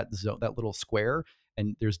around that little square.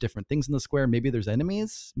 And there's different things in the square. Maybe there's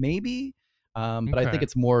enemies, maybe. But I think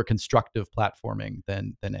it's more constructive platforming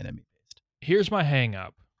than enemy. Here's my hang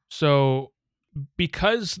up. So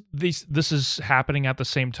because this is happening at the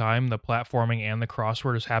same time, the platforming and the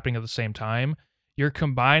crossword is happening at the same time, you're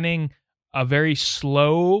combining a very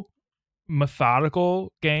slow,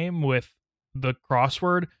 methodical game with the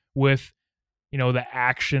crossword with, the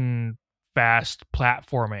action fast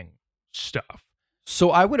platforming stuff. So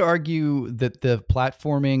I would argue that the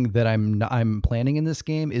platforming that I'm planning in this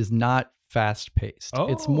game is not fast paced.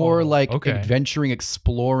 It's more like adventuring,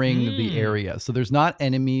 exploring the area. So there's not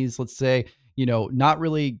enemies, let's say, not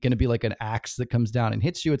really going to be like an axe that comes down and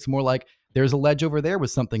hits you. It's more like there's a ledge over there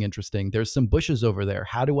with something interesting. There's some bushes over there.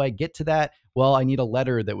 How do I get to that? Well, I need a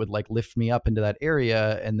letter that would like lift me up into that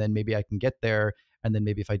area, and then maybe I can get there. And then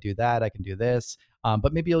maybe if I do that, I can do this.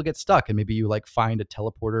 But maybe you'll get stuck, and maybe you like find a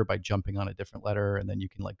teleporter by jumping on a different letter, and then you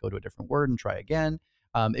can like go to a different word and try again.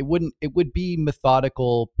 It would be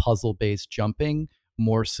methodical puzzle-based jumping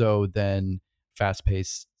more so than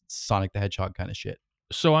fast-paced Sonic the Hedgehog kind of shit.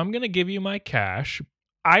 So I'm going to give you my cash.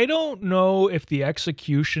 I don't know if the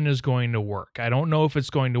execution is going to work. I don't know if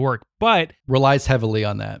it's going to work, but relies heavily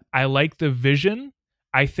on that. I like the vision.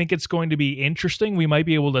 I think it's going to be interesting. We might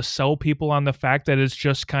be able to sell people on the fact that it's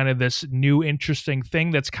just kind of this new interesting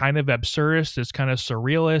thing that's kind of absurdist. It's kind of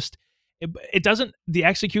surrealist. It doesn't, the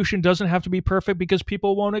execution doesn't have to be perfect because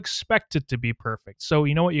people won't expect it to be perfect. So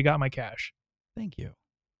you know what? You got my cash. Thank you.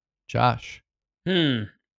 Josh. I'm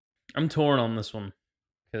torn on this one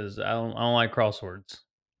because I don't like crosswords.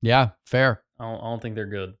 Yeah, fair. I don't think they're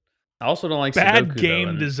good. I also don't like bad Sudoku,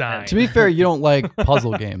 game design. To be fair, you don't like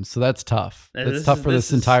puzzle games, so that's tough. That's tough for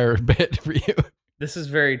this entire bit for you. This is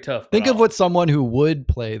very tough. Think of what someone who would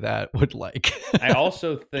play that would like. I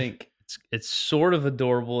also think it's sort of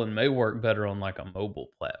adorable and may work better on like a mobile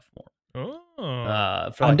platform.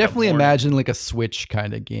 I'm definitely imagining like a Switch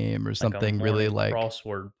kind of game or something, like really like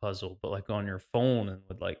crossword puzzle, but like on your phone and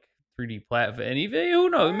with like 3D platform. And even who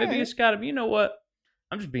knows? Maybe it's got to be. You know what?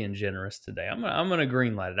 I'm just being generous today. I'm gonna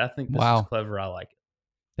green light it. I think this is clever. I like it.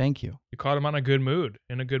 Thank you. You caught him in a good mood.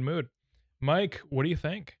 Mike, what do you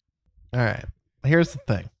think? All right. Here's the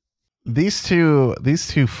thing. These two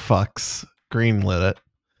fucks greenlit it.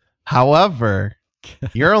 However,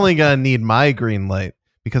 you're only gonna need my green light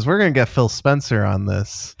because we're gonna get Phil Spencer on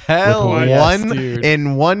this. Hell yes, dude.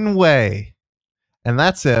 In one way, and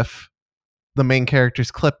that's if the main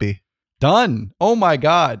character's Clippy. Done. Oh my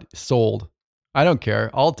god, sold. I don't care.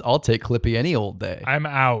 I'll take Clippy any old day. I'm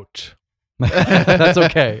out. That's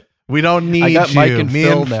okay. We don't need I got you. Mike and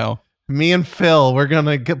Phil now. Me and Phil, we're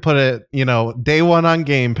gonna put it. Day one on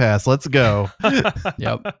Game Pass. Let's go.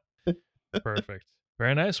 Yep. Perfect.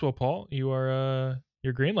 Very nice. Well, Paul, you are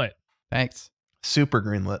your green light. Thanks. Super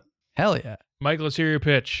greenlit. Hell yeah. Mike, let's hear your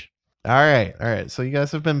pitch. All right. So you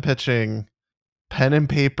guys have been pitching pen and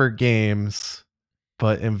paper games,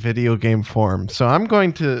 but in video game form. So I'm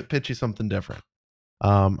going to pitch you something different.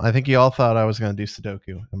 I think you all thought I was going to do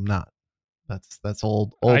Sudoku. I'm not. That's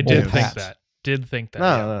old. I did news. think that. Did think that. No,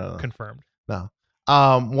 yeah. no, no. Confirmed. No.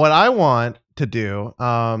 What I want to do,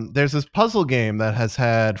 there's this puzzle game that has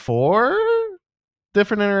had 4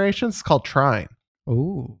 different iterations. It's called Trine.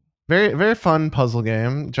 Ooh. Very, very fun puzzle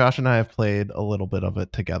game. Josh and I have played a little bit of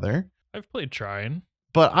it together. I've played Trine.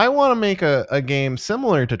 But I want to make a game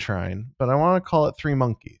similar to Trine, but I want to call it Three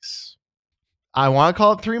Monkeys. I want to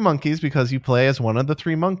call it Three Monkeys because you play as one of the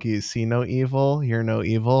 3 monkeys. See no evil, hear no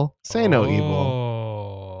evil, say no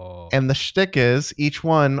evil. And the shtick is each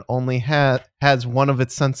one only has one of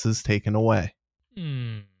its senses taken away.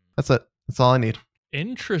 That's it. That's all I need.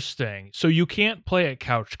 Interesting. So you can't play at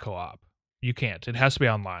couch co-op. You can't. It has to be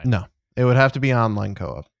online. No, it would have to be online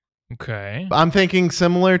co-op. Okay. I'm thinking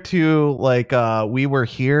similar to like We Were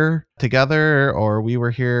Here Together or We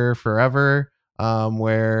Were Here Forever,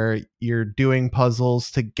 where you're doing puzzles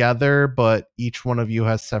together, but each one of you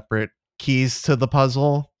has separate keys to the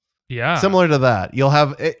puzzle. Yeah. Similar to that. You'll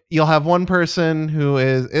have one person who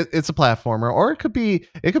is it's a platformer, or it could be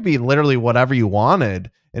literally whatever you wanted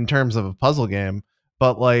in terms of a puzzle game.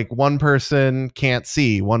 But like one person can't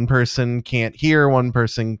see, one person can't hear, one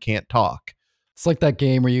person can't talk. It's like that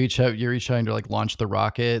game where you're each trying to like launch the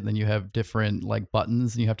rocket, and then you have different like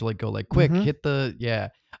buttons, and you have to like go like quick, hit the yeah.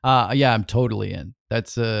 I'm totally in.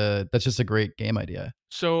 That's just a great game idea.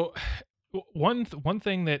 So one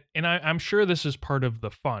thing that, and I'm sure this is part of the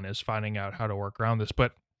fun, is finding out how to work around this.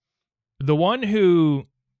 But the one who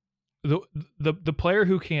the player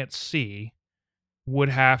who can't see would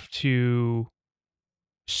have to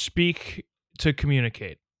speak to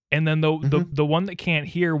communicate, and then the one that can't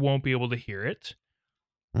hear won't be able to hear it.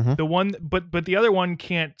 The one, but the other one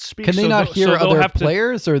can't speak. Can they not hear other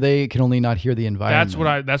players, or they can only not hear the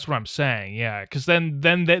environment? That's what I'm saying. Yeah, because then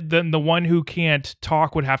the one who can't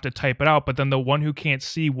talk would have to type it out, but then the one who can't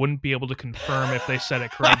see wouldn't be able to confirm if they said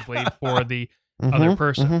it correctly for the other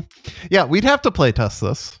person. Yeah, we'd have to play test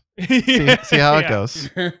this. See how it goes.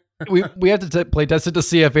 We have to play test it to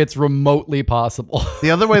see if it's remotely possible.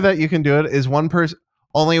 The other way that you can do it is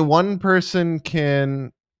only one person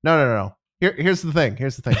can. No. Here's the thing. Okay,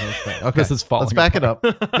 this is falling. Let's back it up.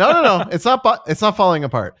 No. It's not falling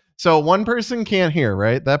apart. So one person can't hear,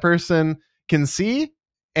 right? That person can see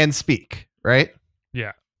and speak, right?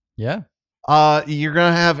 Yeah. Yeah. You're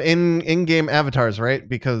gonna have in-game avatars, right?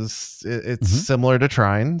 Because it's similar to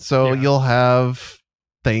Trine. So you'll have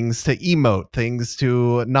things to emote, things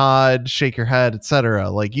to nod, shake your head, etc.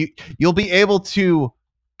 Like you'll be able to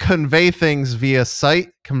convey things via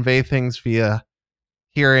sight, convey things via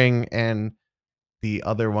hearing, and the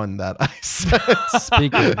other one that I said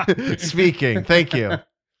speaking. Thank you.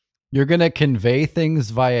 You're gonna convey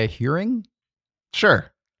things via hearing?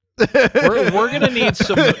 Sure. We're gonna need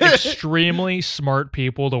some extremely smart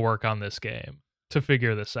people to work on this game to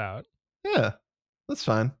figure this out. Yeah, that's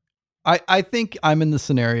fine. I think I'm in the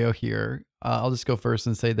scenario here. I'll just go first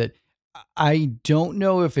and say that I don't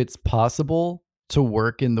know if it's possible to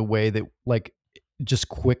work in the way that like just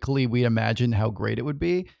quickly we imagine how great it would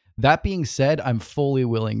be. That being said, I'm fully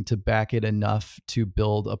willing to back it enough to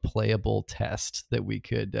build a playable test that we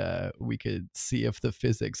could see if the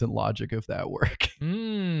physics and logic of that work.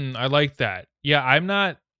 I like that. Yeah,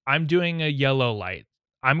 I'm doing a yellow light.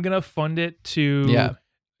 I'm gonna fund it to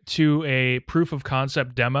a proof of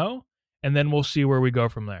concept demo, and then we'll see where we go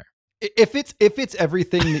from there. If it's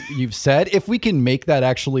everything that you've said, if we can make that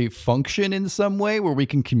actually function in some way where we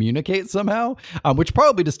can communicate somehow, which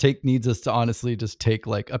probably just needs us to honestly just take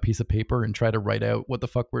like a piece of paper and try to write out what the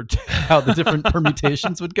fuck how the different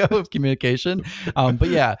permutations would go of communication. But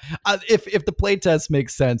yeah, if the play test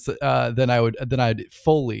makes sense, then I'd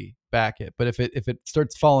fully back it. But if it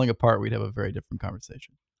starts falling apart, we'd have a very different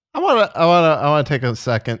conversation. I want to take a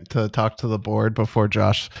second to talk to the board before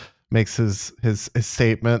Josh makes his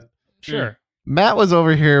statement. Sure. Matt was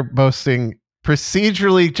over here boasting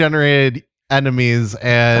procedurally generated enemies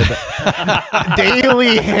and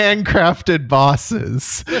daily handcrafted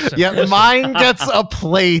bosses. Yet mine gets a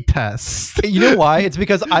play test. You know why? It's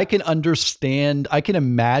because I can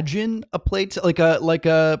imagine a like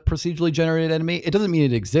a procedurally generated enemy. It doesn't mean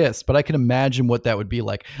it exists, but I can imagine what that would be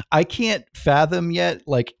like. I can't fathom yet,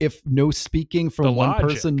 like if no speaking from one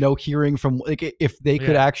person, no hearing from, like if they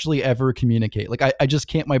could actually ever communicate. Like I just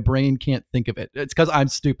can't. My brain can't think of it. It's because I'm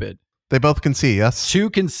stupid. They both can see, yes? 2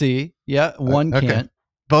 can see. Yeah, 1 can't.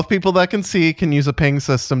 Both people that can see can use a ping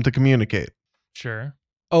system to communicate. Sure.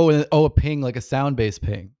 A ping, like a sound-based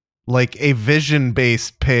ping. Like a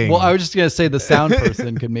vision-based ping. Well, I was just going to say the sound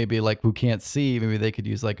person could maybe, like, who can't see, maybe they could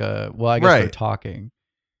use like I guess they're talking.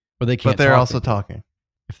 Or they can't But they're also talking.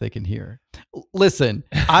 if they can hear. Listen,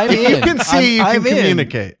 I'm If in. you can see, you I'm can in.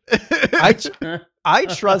 communicate. I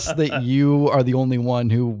trust that you are the only one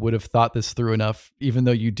who would have thought this through enough, even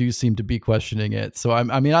though you do seem to be questioning it. So I'm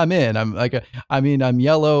in. I'm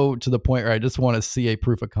yellow to the point where I just want to see a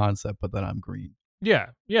proof of concept, but then I'm green. Yeah.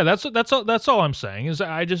 That's all I'm saying is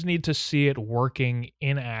I just need to see it working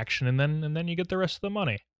in action, and then you get the rest of the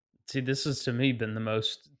money. See, this has to me been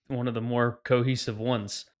one of the more cohesive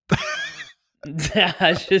ones.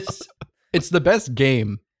 It's the best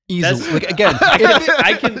game. Easily. That's- Like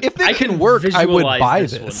again, if it can work, I would visualize buy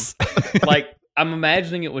this this. like I'm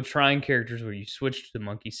imagining it with trying characters where you switch to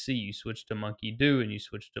monkey see, you switch to monkey do, and you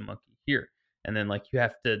switch to monkey hear, and then like you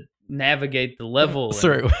have to navigate the level. and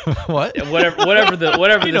Sorry, what? whatever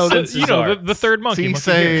the senses are. the third monkey. See, monkey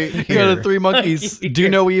say here. You know, the here. three monkeys Monkey do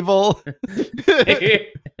here. no evil.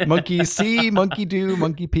 Monkey see, monkey do,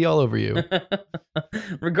 monkey pee all over you.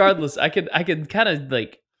 Regardless, I could kind of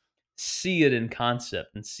like see it in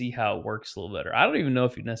concept and see how it works a little better. I don't even know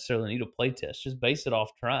if you necessarily need a play test. Just base it off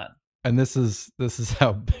trying. And this is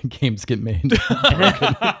how games get made.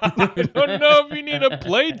 I don't know if you need a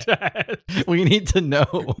play test. We need to know.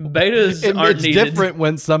 Betas aren't It's needed. different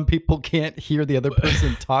when some people can't hear the other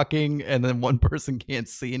person talking, and then one person can't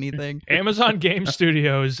see anything. Amazon Game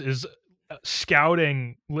Studios is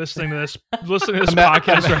scouting, listening to this Ima-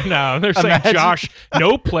 podcast right now. And they're saying, imagine- Josh,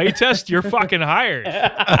 no play test, you're fucking hired.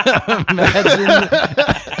 Imagine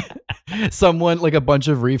someone, like a bunch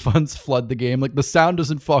of refunds flood the game. Like, the sound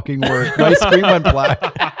doesn't fucking work. My screen went black.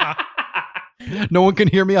 No one can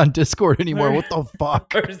hear me on Discord anymore. What the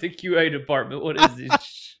fuck? Where's the QA department? What is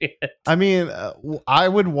this shit? I mean, I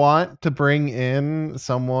would want to bring in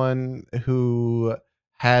someone who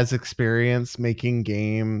has experience making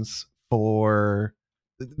games for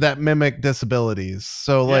that mimic disabilities.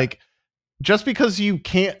 So, Yeah. like, just because you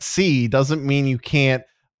can't see doesn't mean you can't.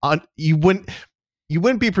 You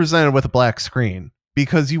wouldn't be presented with a black screen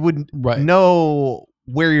because you wouldn't Right. know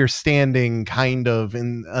where you're standing, kind of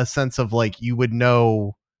in a sense of like you would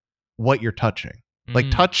know what you're touching. Like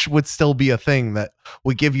Mm. touch would still be a thing that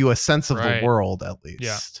would give you a sense of Right. the world at least.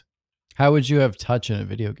 Yeah. How would you have touch in a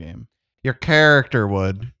video game? Your character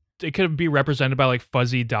would. It could be represented by like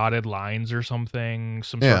fuzzy dotted lines or something,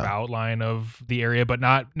 some sort of Yeah. outline of the area, but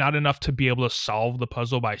not enough to be able to solve the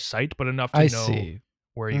puzzle by sight, but enough to I know see.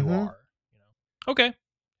 where you Mhm. are. Okay.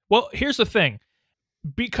 Well, here's the thing.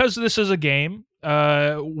 Because this is a game,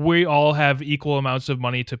 we all have equal amounts of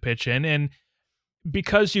money to pitch in, and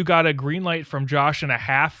because you got a green light from Josh and a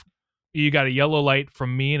half, you got a yellow light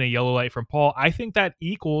from me and a yellow light from Paul. I think that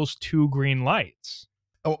equals 2 green lights.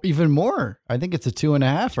 Oh, even more. I think it's a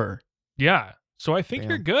 2.5-er. Yeah. So I think Damn.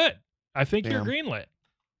 you're good. I think you're Damn. green lit.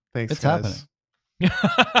 Thanks, It's guys.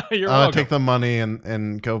 happening. You're I'll welcome. take the money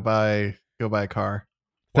and go buy a car.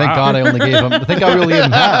 Thank Wow. God I only gave him. Thank God we only gave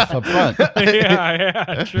him half up front.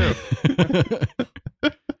 yeah, true. All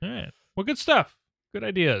right. Well, good stuff. Good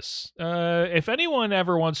ideas. If anyone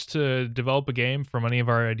ever wants to develop a game from any of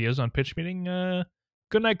our ideas on pitch meeting,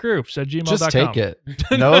 goodnightgroups@gmail.com. Just take it.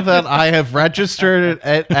 Know that I have registered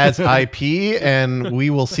it as IP, and we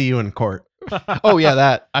will see you in court. Oh yeah,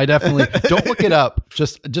 that I definitely don't look it up.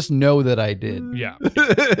 Just know that I did. Yeah.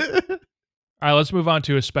 All right, let's move on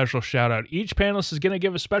to a special shout out. Each panelist is going to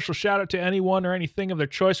give a special shout out to anyone or anything of their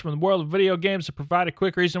choice from the world of video games to provide a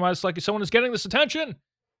quick reason why it's likely someone is getting this attention.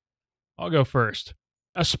 I'll go first.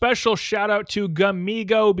 A special shout out to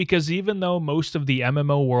Gamigo, because even though most of the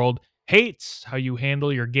MMO world hates how you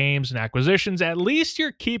handle your games and acquisitions, at least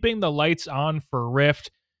you're keeping the lights on for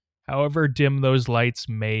Rift, however dim those lights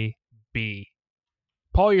may be.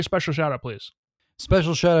 Paul, your special shout out, please.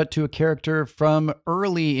 Special shout out to a character from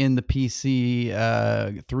early in the PC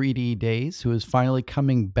 3D days who is finally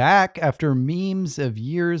coming back after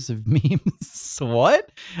years of memes.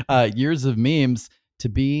 What? Years of memes to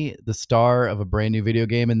be the star of a brand new video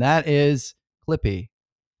game, and that is Clippy.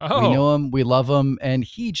 Oh, We know him, we love him, and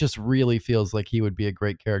he just really feels like he would be a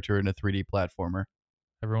great character in a 3D platformer.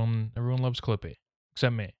 everyone loves Clippy,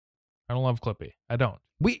 except me. I don't love Clippy. I don't.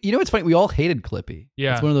 You know what's funny? We all hated Clippy.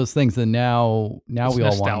 Yeah. It's one of those things that now It's we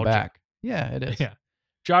all want him nostalgic. back. Yeah, it is. Yeah.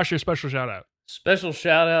 Josh, your special shout out. Special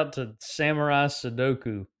shout out to Samurai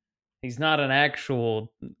Sudoku. He's not an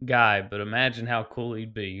actual guy, but imagine how cool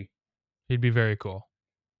he'd be. He'd be very cool.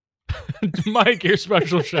 Mike, your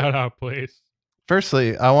special shout out, please.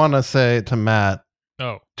 Firstly, I want to say to Matt,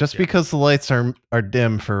 Oh, just yeah. because the lights are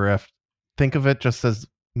dim for Rift, think of it just as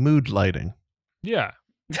mood lighting. Yeah.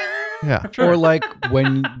 Yeah. Sure. Or like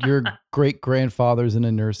when your great grandfather's in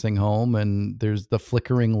a nursing home and there's the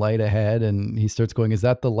flickering light ahead and he starts going, "Is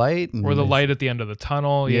that the light?" And Or the he's- light at the end of the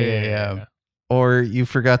tunnel. Yeah. Yeah. or you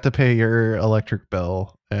forgot to pay your electric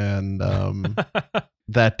bill, and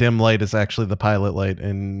that dim light is actually the pilot light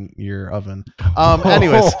in your oven.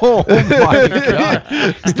 Anyways. Oh my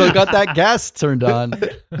God. Still got that gas turned on.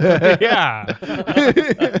 Yeah.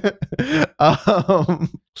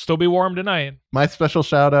 Still be warm tonight. My special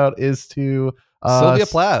shout out is to Sylvia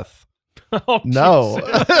Plath. Oh, No,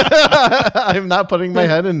 Jesus. I'm not putting my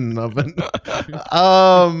head in an oven.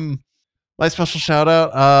 My special shout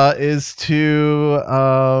out is to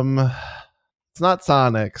it's not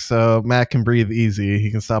Sonic, so Matt can breathe easy. He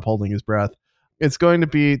can stop holding his breath. It's going to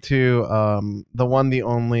be to the one, the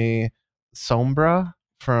only Sombra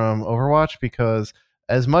from Overwatch, because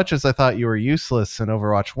as much as I thought you were useless in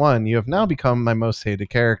Overwatch 1, you have now become my most hated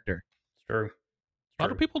character. True. A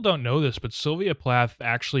lot of people don't know this, but Sylvia Plath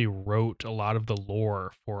actually wrote a lot of the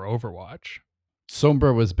lore for Overwatch.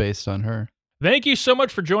 Sombra was based on her. Thank you so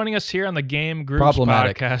much for joining us here on the Game Grooves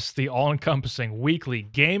Problematic. Podcast, the all-encompassing weekly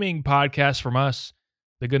gaming podcast from us,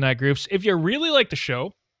 the Goodnight Grooves. If you really like the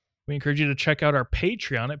show, we encourage you to check out our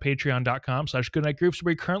Patreon at patreon.com/goodnightgrooves,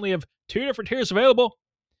 where we currently have 2 different tiers available.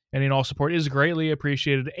 Any and all support is greatly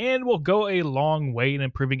appreciated and will go a long way in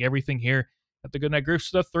improving everything here at the Goodnight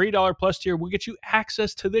Grooves. The $3 plus tier will get you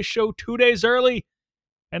access to this show 2 days early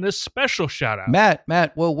and a special shout out. Matt,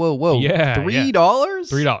 whoa. Yeah, $3?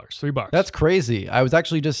 $3. That's crazy. I was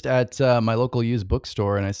actually just at my local used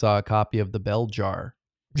bookstore and I saw a copy of The Bell Jar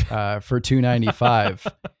for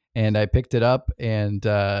 $2.95. And I picked it up, and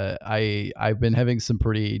I've been having some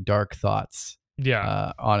pretty dark thoughts.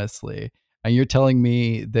 Yeah. Honestly. And you're telling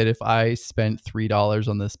me that if I spent $3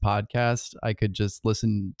 on this podcast, I could just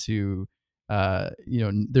listen to,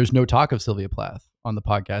 there's no talk of Sylvia Plath on the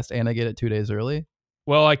podcast, and I get it 2 days early.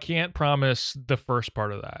 Well, I can't promise the first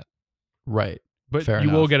part of that, Right. but Fair you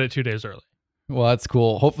will enough. get it 2 days early. Well, that's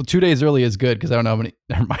cool. Hopefully 2 days early is good because I don't know how many.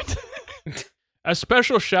 Never mind. A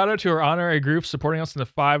special shout out to our honorary group supporting us in the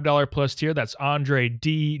 $5 plus tier. That's Andre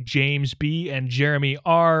D, James B, and Jeremy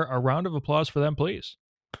R. A round of applause for them, please.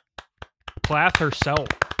 Plath herself.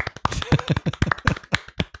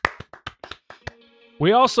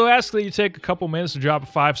 We also ask that you take a couple minutes to drop a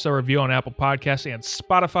 5-star review on Apple Podcasts and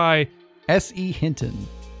Spotify. S.E. Hinton.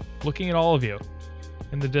 Looking at all of you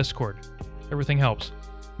in the Discord. Everything helps.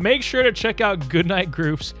 Make sure to check out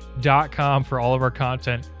goodnightgroups.com for all of our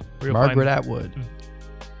content. where you'll Margaret find- Atwood.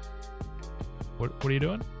 What are you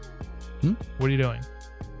doing? Hmm? What are you doing?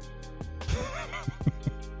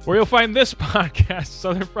 Where you'll find this podcast,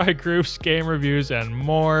 Southern Fried Groups, game reviews, and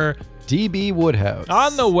more. D.B. Woodhouse.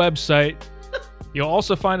 On the website, you'll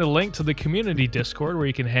also find a link to the community Discord where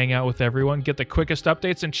you can hang out with everyone, get the quickest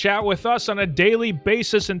updates, and chat with us on a daily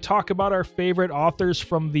basis and talk about our favorite authors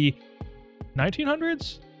from the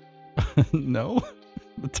 1900s? No?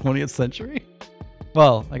 The 20th century?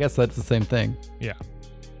 Well, I guess that's the same thing. Yeah.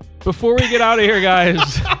 Before we get out of here,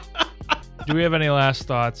 guys, do we have any last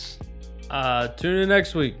thoughts? Tune in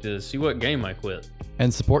next week to see what game I quit.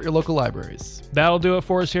 And support your local libraries. That'll do it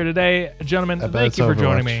for us here today. Gentlemen, I bet thank it's you for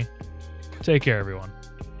joining Overwatch. me. Take care, everyone.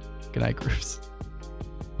 Good night, Grooves.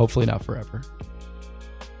 Hopefully not forever.